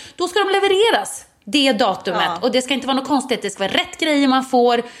levereras, då ska de levereras det datumet. Ja. Och det ska inte vara något konstigt, det ska vara rätt grejer man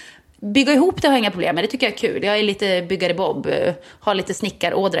får. Bygga ihop det har jag inga problem med, det tycker jag är kul. Jag är lite byggare Bob, har lite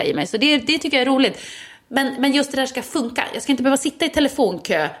snickarådra i mig, så det tycker jag är roligt. Men just det där ska funka. Jag ska inte behöva sitta i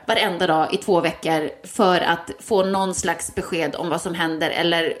telefonkö varenda dag i 2 veckor för att få någon slags besked om vad som händer.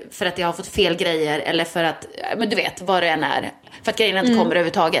 Eller för att jag har fått fel grejer. Eller för att, men du vet, vad det än är. För att grejerna inte kommer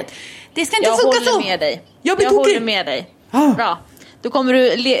överhuvudtaget. Det ska inte funka så. Jag håller med dig. Jag håller med dig. Bra. Då kommer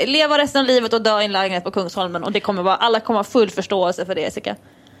du leva resten av livet och dö i en lägenhet på Kungsholmen. Och det kommer vara, alla kommer ha full förståelse för det, Jessica.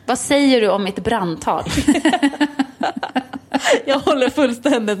 Vad säger du om mitt brandtal? Jag håller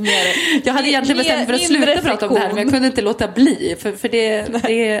fullständigt med dig. Jag hade egentligen bestämt för att sluta prata om det här, men jag kunde inte låta bli. För det har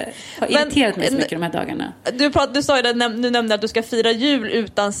irriterat mig så mycket de här dagarna. Du sa ju det, du nämnde att du ska fira jul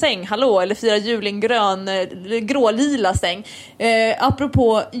utan säng. Hallå, eller fira jul i en grålila säng.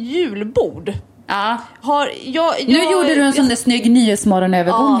 Apropå julbord. Ja. Nu gjorde du en sån där snygg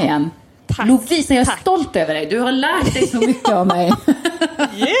nyhetsmorgonövergång igen. Tack, Lovisa, jag är stolt över dig. Du har lärt dig så mycket av mig.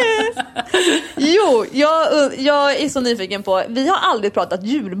 Yes. Jo, jag är så nyfiken på. Vi har aldrig pratat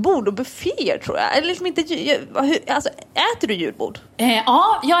julbord och bufféer, tror jag. Eller liksom inte, alltså, äter du julbord?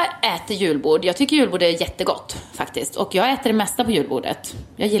 Ja, jag äter julbord. Jag tycker julbord är jättegott faktiskt. Och jag äter det mesta på julbordet.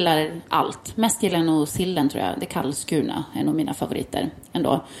 Jag gillar allt. Mest gillar jag nog sillen, tror jag. Det kallskurna är nog mina favoriter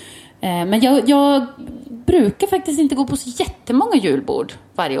ändå. Men jag brukar faktiskt inte gå på så jättemånga julbord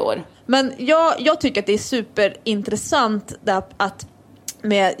varje år. Men jag tycker att det är superintressant att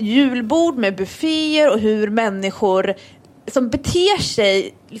med julbord, med bufféer och hur människor som beter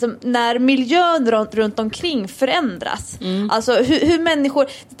sig liksom, när miljön runt omkring förändras. Alltså hur människor,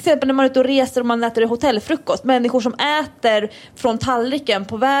 till exempel när man är ute och reser och man äter hotellfrukost, människor som äter från tallriken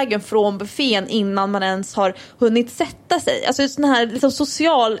på vägen från buffén innan man ens har hunnit sätta sig. Alltså sån här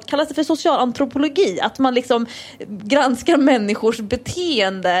liksom kallas det för social antropologi, att man liksom granskar människors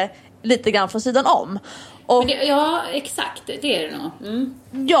beteende lite grann från sidan om. Och Ja, exakt. Det är det nog.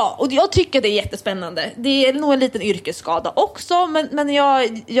 ja, och jag tycker det är jättespännande. Det är nog en liten yrkesskada också, men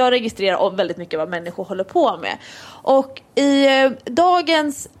jag registrerar väldigt mycket vad människor håller på med. Och i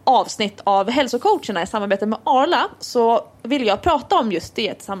dagens avsnitt av Hälsocoacherna i samarbete med Arla så vill jag prata om just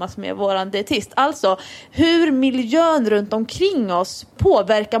det tillsammans med våran dietist. Alltså hur miljön runt omkring oss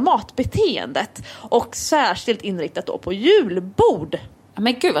påverkar matbeteendet och särskilt inriktat då på julbord. Ja,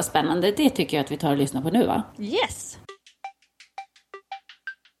 men gud vad spännande. Det tycker jag att vi tar och lyssnar på nu, va? Yes!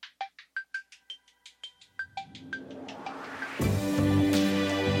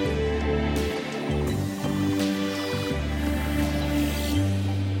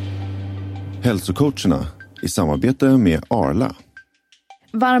 Hälsocoacherna i samarbete med Arla.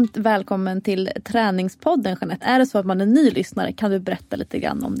 Varmt välkommen till Träningspodden, Jeanette. Är det så att man är ny lyssnare, kan du berätta lite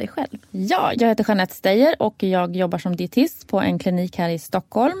grann om dig själv? Ja, jag heter Jeanette Steyer och jag jobbar som dietist på en klinik här i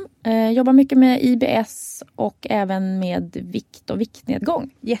Stockholm. Jobbar mycket med IBS och även med vikt och viktnedgång.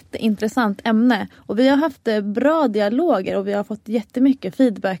 Jätteintressant ämne. Och vi har haft bra dialoger och vi har fått jättemycket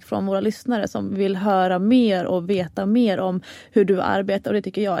feedback från våra lyssnare som vill höra mer och veta mer om hur du arbetar. Och det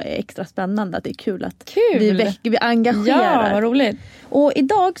tycker jag är extra spännande. Att det är kul att vi engagerar. Ja, vad roligt. Och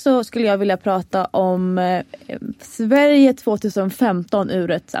idag så skulle jag vilja prata om Sverige 2015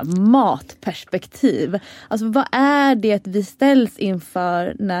 ur ett så här, matperspektiv. Alltså vad är det vi ställs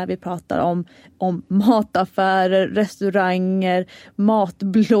inför när vi pratar om mataffärer, restauranger,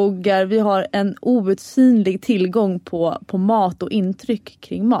 matbloggar. Vi har en outsynlig tillgång på mat och intryck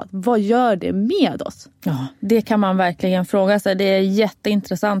kring mat. Vad gör det med oss? Ja, det kan man verkligen fråga sig. Det är en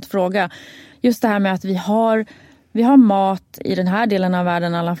jätteintressant fråga. Just det här med att vi har mat i den här delen av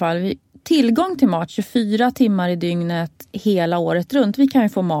världen i alla fall. Tillgång till mat 24 timmar i dygnet hela året runt. Vi kan ju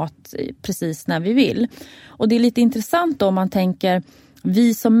få mat precis när vi vill. Och det är lite intressant då om man tänker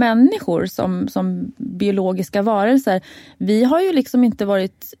vi som människor, som biologiska varelser, vi har ju liksom inte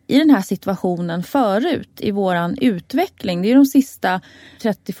varit i den här situationen förut i våran utveckling. Det är de sista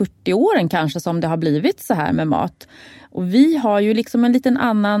 30-40 åren kanske som det har blivit så här med mat. Och vi har ju liksom en liten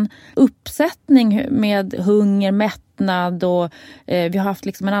annan uppsättning med hunger, mättnad och vi har haft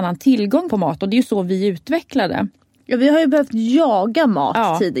liksom en annan tillgång på mat och det är ju så vi utvecklade. Ja, vi har ju behövt jaga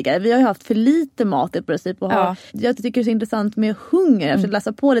mat tidigare. Vi har ju haft för lite mat i princip. Jag tycker det är så intressant med hunger. Jag ska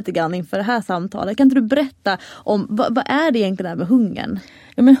läsa på lite grann inför det här samtalet. Kan inte du berätta om vad är det egentligen där med hungern?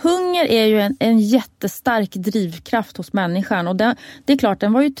 Ja, men hunger är ju en jättestark drivkraft hos människan. Och det är klart,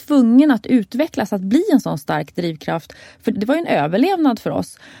 den var ju tvungen att utvecklas att bli en sån stark drivkraft. För det var ju en överlevnad för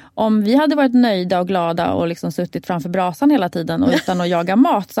oss. Om vi hade varit nöjda och glada och liksom suttit framför brasan hela tiden och utan att jaga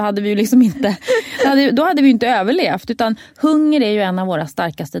mat så hade vi ju liksom inte, då hade vi inte överlevt. Utan hunger är ju en av våra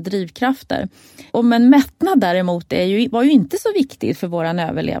starkaste drivkrafter. Men mättnad däremot var ju inte så viktigt för våran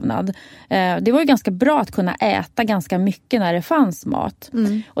överlevnad. Det var ju ganska bra att kunna äta ganska mycket när det fanns mat.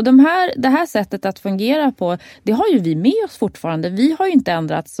 Och det här sättet att fungera på, det har ju vi med oss fortfarande. Vi har ju inte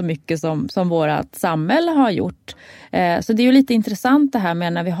ändrat så mycket som vårat samhälle har gjort. Så det är ju lite intressant det här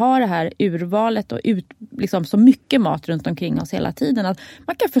med när vi har det här urvalet och liksom så mycket mat runt omkring oss hela tiden. Att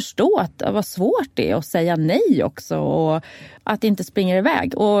man kan förstå att vad svårt det är att säga nej också och att det inte springer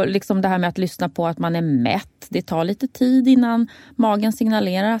iväg. Och liksom det här med att lyssna på att man är mätt. Det tar lite tid innan magen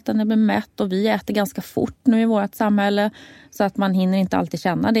signalerar att den är mätt och vi äter ganska fort nu i vårt samhälle. Så att man hinner inte alltid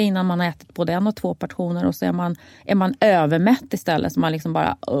känna det innan man har ätit både 1 och 2 portioner och så är man övermätt istället så man liksom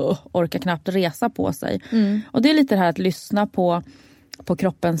bara orkar knappt resa på sig. Och det är lite det här att lyssna på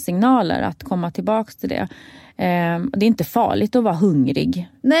kroppens signaler, att komma tillbaka till det. Det är inte farligt att vara hungrig.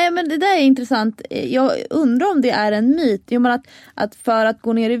 Nej, men det där är intressant. Jag undrar om det är en myt. Jo, men att för att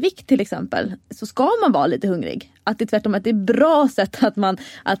gå ner i vikt till exempel så ska man vara lite hungrig. Att det är tvärtom att det är bra sätt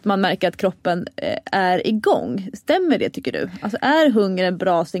att man märker att kroppen är igång. Stämmer det tycker du? Alltså är hunger en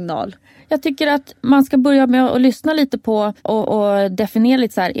bra signal? Jag tycker att man ska börja med att lyssna lite på och definiera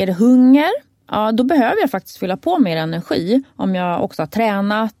lite så här, är det hunger? Ja, då behöver jag faktiskt fylla på mer energi om jag också har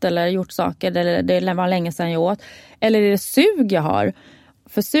tränat eller gjort saker eller det var länge sedan jag åt. Eller är det sug jag har?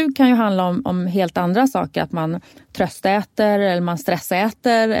 För sug kan ju handla om helt andra saker. Att man tröstäter eller man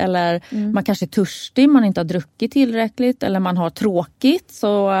stressäter eller man kanske är törstig, man inte har druckit tillräckligt eller man har tråkigt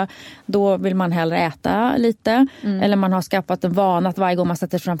så då vill man hellre äta lite. Eller man har skapat en vana att varje gång man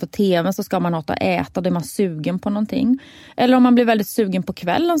sätter framför tvn så ska man något att äta, då är man sugen på någonting. Eller om man blir väldigt sugen på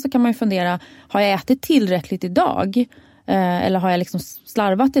kvällen så kan man ju fundera, har jag ätit tillräckligt idag? Eller har jag liksom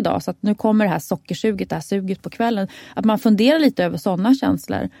slarvat idag så att nu kommer det här sockersuget, det här suget på kvällen. Att man funderar lite över sådana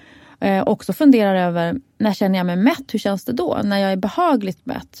känslor. Också funderar över, när känner jag mig mätt? Hur känns det då? När jag är behagligt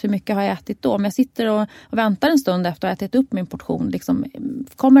mätt, hur mycket har jag ätit då? Om jag sitter och väntar en stund efter att ha ätit upp min portion, liksom,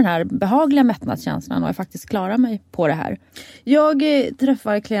 kommer den här behagliga mättnadskänslan och jag faktiskt klarar mig på det här? Jag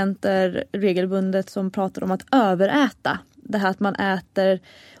träffar klienter regelbundet som pratar om att överäta. Det här att man äter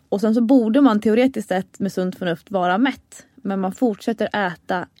och sen så borde man teoretiskt sett med sunt förnuft vara mätt. Men man fortsätter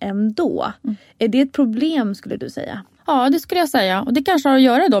äta ändå. Är det ett problem skulle du säga? Ja, det skulle jag säga. Och det kanske har att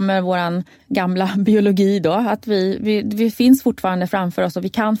göra då med våran gamla biologi då. Att vi finns fortfarande framför oss och vi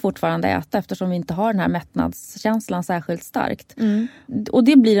kan fortfarande äta eftersom vi inte har den här mättnadskänslan särskilt starkt. Och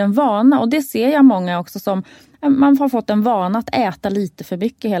det blir en vana och det ser jag många också som... Man har fått en vana att äta lite för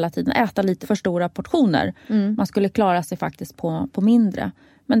mycket hela tiden. Äta lite för stora portioner. Man skulle klara sig faktiskt på mindre.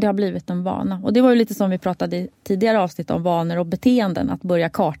 Men det har blivit en vana. Och det var ju lite som vi pratade i tidigare avsnitt om vanor och beteenden. Att börja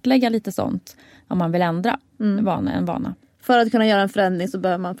kartlägga lite sånt om man vill ändra en vana. För att kunna göra en förändring så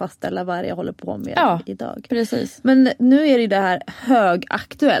behöver man fastställa vad jag håller på med idag. Precis. Men nu är det här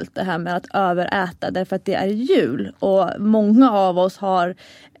högaktuellt, det här med att överäta. Därför att det är jul. Och många av oss har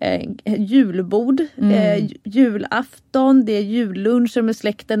julbord, julafton, det är julluncher med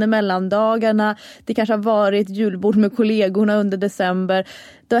släkten i mellandagarna. Det kanske har varit julbord med kollegorna under december.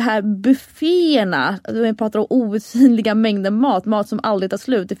 De här bufféerna, vi pratar om outsinliga mängder mat som aldrig tar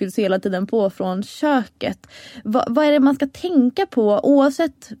slut. Det fylls hela tiden på från köket. Vad är det man ska tänka på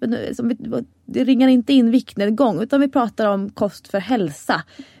oavsett, det ringar inte in viktnedgång utan vi pratar om kost för hälsa.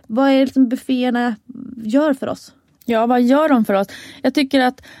 Vad är det liksom bufféerna gör för oss? Ja, vad gör de för oss? Jag tycker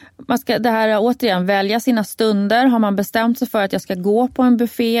att man ska det här återigen välja sina stunder. Har man bestämt sig för att jag ska gå på en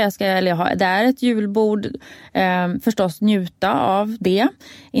buffé, det är ett julbord, förstås njuta av det.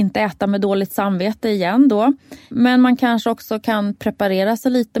 Inte äta med dåligt samvete igen då. Men man kanske också kan preparera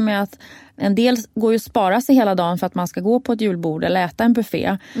sig lite med att en del går ju att spara sig hela dagen för att man ska gå på ett julbord eller äta en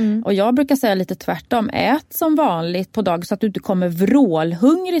buffé. Och jag brukar säga lite tvärtom. Ät som vanligt på dag så att du inte kommer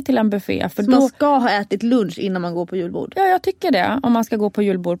vrålhungrig till en buffé. För man ska ha ätit lunch innan man går på julbord? Ja, jag tycker det. Om man ska gå på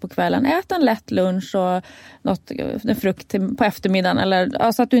julbord på kvällen. Ät en lätt lunch och en frukt på eftermiddagen.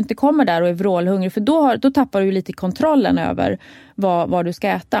 Eller, så att du inte kommer där och är vrålhungrig. För då tappar du lite kontrollen över vad du ska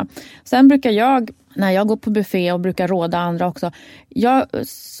äta. Sen brukar jag, när jag går på buffé och brukar råda andra också, jag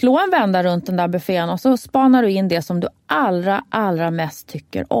slår en vända runt den där buffén och så spanar du in det som du allra mest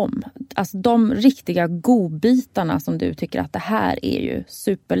tycker om. Alltså de riktiga godbitarna som du tycker att det här är ju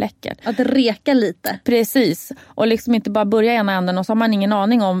superläckert. Att reka lite. Precis. Och liksom inte bara börja ena änden och så har man ingen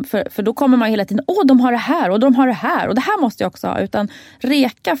aning om, för då kommer man hela tiden, de har det här och de har det här och det här måste jag också ha. Utan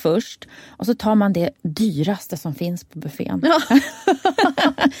reka först och så tar man det dyraste som finns på buffén. Ja.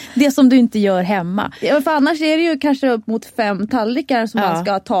 Det som du inte gör hemma. Ja, för annars är det ju kanske upp mot 5 tallrikar som man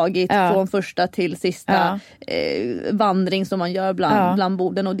ska ha tagit från första till sista vandring som man gör bland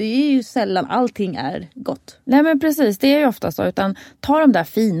borden. Och det är ju sällan allting är gott. Nej men precis, det är ju ofta så. Utan ta de där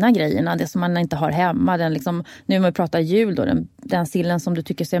fina grejerna, det som man inte har hemma. Den liksom, nu när vi pratar jul då, den sillen som du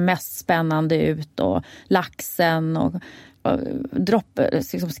tycker ser mest spännande ut och laxen och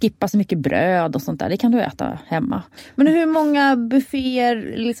liksom skippa så mycket bröd och sånt där. Det kan du äta hemma. Men hur många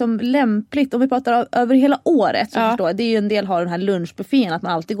bufféer liksom lämpligt, om vi pratar över hela året så förstår jag, det är ju en del har den här lunchbuffén att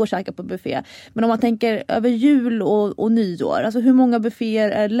man alltid går och käkar på buffé. Men om man tänker över jul och nyår, alltså hur många bufféer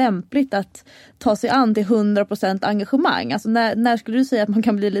är lämpligt att ta sig an till 100% engagemang? Alltså när skulle du säga att man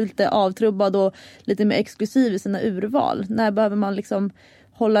kan bli lite avtrubbad och lite mer exklusiv i sina urval? När behöver man liksom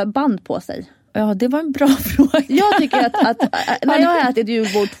hålla band på sig? Ja, det var en bra fråga. Jag tycker att när jag har ätit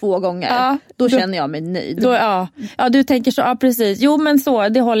julbord 2 gånger, då känner jag mig nöjd. Ja, du tänker så, precis. Jo, men så,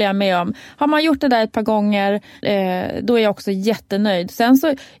 det håller jag med om. Har man gjort det där ett par gånger, då är jag också jättenöjd. Sen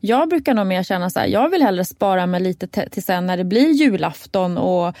så, jag brukar nog mer känna så här, jag vill hellre spara mig lite till sen när det blir julafton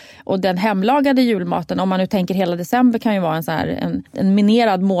och den hemlagade julmaten. Om man nu tänker hela december kan ju vara en så här, en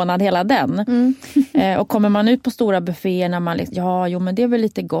minerad månad hela den. Och kommer man ut på stora bufféer när man liksom, men det är väl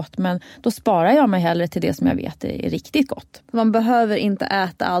lite gott, men då sparar jag mig hellre till det som jag vet är riktigt gott. Man behöver inte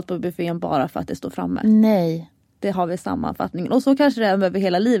äta allt på buffén bara för att det står framme. Nej. Det har vi sammanfattningen. Och så kanske det är över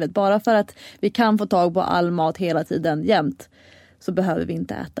hela livet. Bara för att vi kan få tag på all mat hela tiden jämt så behöver vi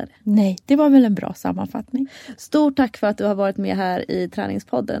inte äta det. Nej, det var väl en bra sammanfattning. Stort tack för att du har varit med här i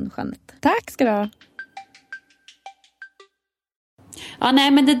Träningspodden, Jeanette. Tack ska du ha. Ja,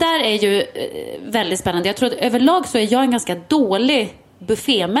 nej, men det där är ju väldigt spännande. Jag tror att överlag så är jag en ganska dålig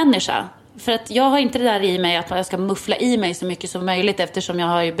buffémänniska. För att jag har inte det där i mig att jag ska muffla i mig så mycket som möjligt eftersom jag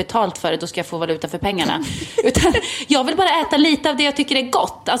har ju betalt för det, då ska jag få valuta för pengarna. Utan jag vill bara äta lite av det jag tycker är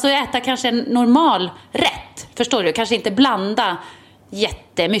gott. Alltså äta kanske en normal rätt, förstår du? Kanske inte blanda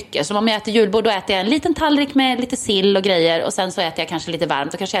jättemycket. Så om jag äter julbord, då äter jag en liten tallrik med lite sill och grejer. Och sen så äter jag kanske lite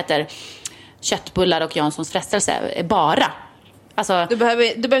varmt. Och kanske äter köttbullar och Janssons frestelse bara. Alltså, du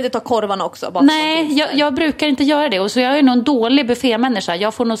behöver inte ta korvarna också? Bara nej, jag brukar inte göra det. Och så jag är nog en dålig buffémänniska.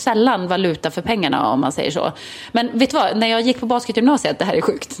 Jag får nog sällan valuta för pengarna, om man säger så. Men vet du vad? När jag gick på basketgymnasiet, det här är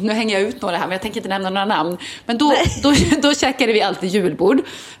sjukt. Nu hänger jag ut några här, men jag tänker inte nämna några namn. Men då käkade vi alltid julbord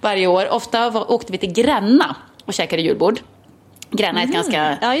varje år. Ofta åkte vi till Gränna och käkade julbord. Gränna är ett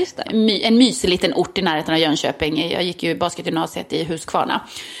ganska en mysig liten ort i närheten av Jönköping. Jag gick ju basketgymnasiet i Huskvarna.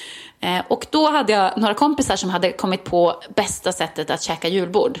 Och då hade jag några kompisar som hade kommit på bästa sättet att käka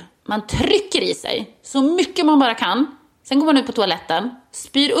julbord. Man trycker i sig så mycket man bara kan. Sen går man ut på toaletten,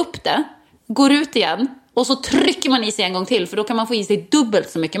 spyr upp det, går ut igen. Och så trycker man i sig en gång till, för då kan man få i sig dubbelt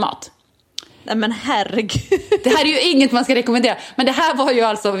så mycket mat. Nej men herregud. Det här är ju inget man ska rekommendera. Men det här var ju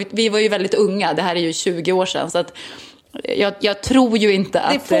alltså, vi var ju väldigt unga. Det här är ju 20 år sedan, så att jag tror ju inte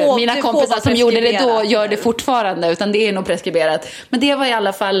att mina kompisar som gjorde det då gör det fortfarande, utan det är nog preskriberat. Men det var i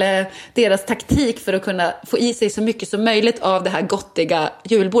alla fall deras taktik för att kunna få i sig så mycket som möjligt av det här gottiga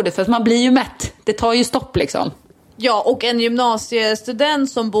julbordet. För att man blir ju mätt, det tar ju stopp liksom. Ja, och en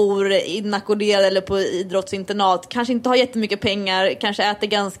gymnasiestudent som bor inackorderad eller på idrottsinternat kanske inte har jättemycket pengar, kanske äter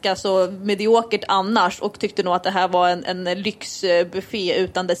ganska så mediokert annars, och tyckte nog att det här var en lyxbuffé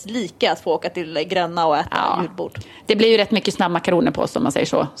utan dess like att få åka till Gränna och äta julbord. Det blir ju rätt mycket snabbmakaroner på oss, om man säger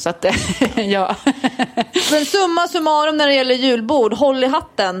så att ja. Men summa summarum när det gäller julbord, håll i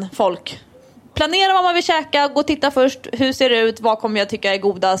hatten folk. Planera vad man vill käka, gå och titta först, hur ser det ut, vad kommer jag tycka är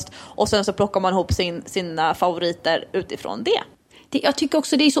godast, och sen så plockar man ihop sina favoriter utifrån det. Jag tycker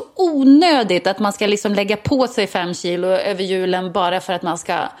också det är så onödigt att man ska liksom lägga på sig 5 kilo över julen bara för att man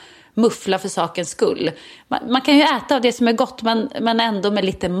ska muffla för sakens skull. Man kan ju äta av det som är gott, men ändå med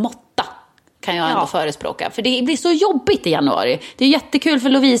lite måtta. Kan jag ändå förespråka. För det blir så jobbigt i januari. Det är jättekul för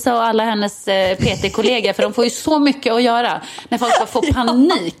Lovisa och alla hennes PT-kollegor. För de får ju så mycket att göra. När folk ska få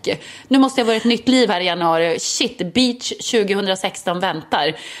panik. Nu måste jag vara ett nytt liv här i januari. Shit, beach 2016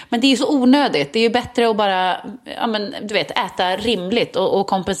 väntar. Men det är ju så onödigt. Det är ju bättre att bara äta rimligt. Och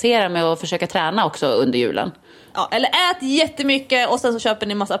kompensera med att försöka träna också under julen. Ja, eller ät jättemycket och sen så köper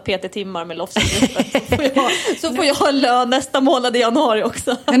ni en massa PT-timmar med Lofsgruppen. Så får jag en lön nästa månad i januari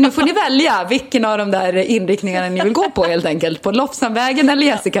också. Men nu får ni välja vilken av de där inriktningarna ni vill gå på helt enkelt. På Lofsanvägen eller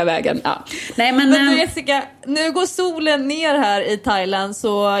Jessica-vägen. Ja. Nej, men Jessica, nu går solen ner här i Thailand,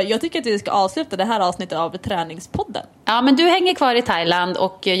 så jag tycker att vi ska avsluta det här avsnittet av Träningspodden. Ja, men du hänger kvar i Thailand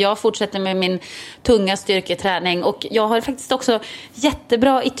och jag fortsätter med min tunga styrketräning. Och jag har faktiskt också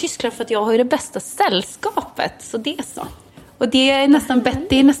jättebra i Tyskland för att jag har ju det bästa sällskapet. Så det är så. Och det är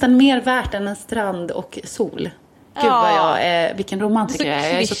nästan mer värt än en strand och sol. Gud vad jag är, vilken romantiker jag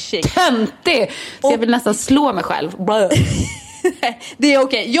är. Jag är så töntig. Så jag vill nästan slå mig själv. Det är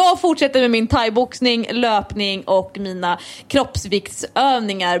okej. Jag fortsätter med min thaiboxning, löpning och mina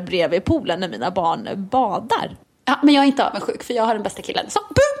kroppsviktsövningar bredvid poolen när mina barn badar. Ja, men jag är inte avundsjuk för jag har den bästa killen. Så,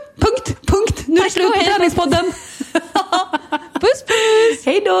 punkt. Nu är det slut på Träningspodden. Puss.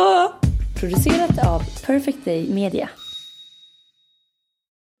 Hej då. Producerat av Perfect Day Media.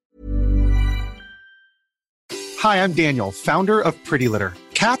 Hi, I'm Daniel, founder of Pretty Litter.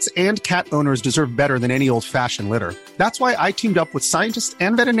 Cats and cat owners deserve better than any old-fashioned litter. That's why I teamed up with scientists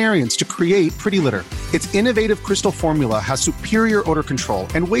and veterinarians to create Pretty Litter. Its innovative crystal formula has superior odor control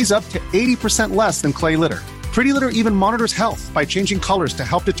and weighs up to 80% less than clay litter. Pretty Litter even monitors health by changing colors to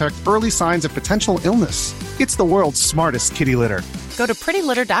help detect early signs of potential illness. It's the world's smartest kitty litter. Go to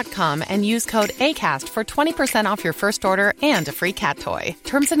prettylitter.com and use code ACAST for 20% off your first order and a free cat toy.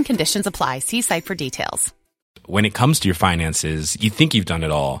 Terms and conditions apply. See site for details. When it comes to your finances, you think you've done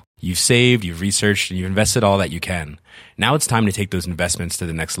it all. You've saved, you've researched, and you've invested all that you can. Now it's time to take those investments to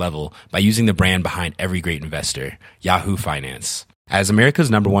the next level by using the brand behind every great investor, Yahoo Finance. As America's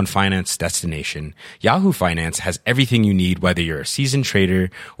 #1 finance destination, Yahoo Finance has everything you need, whether you're a seasoned trader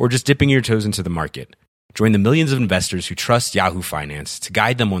or just dipping your toes into the market. Join the millions of investors who trust Yahoo Finance to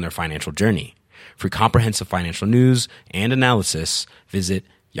guide them on their financial journey. For comprehensive financial news and analysis, visit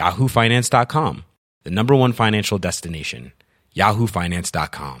yahoofinance.com. The #1 financial destination,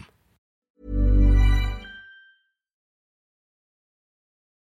 yahoofinance.com.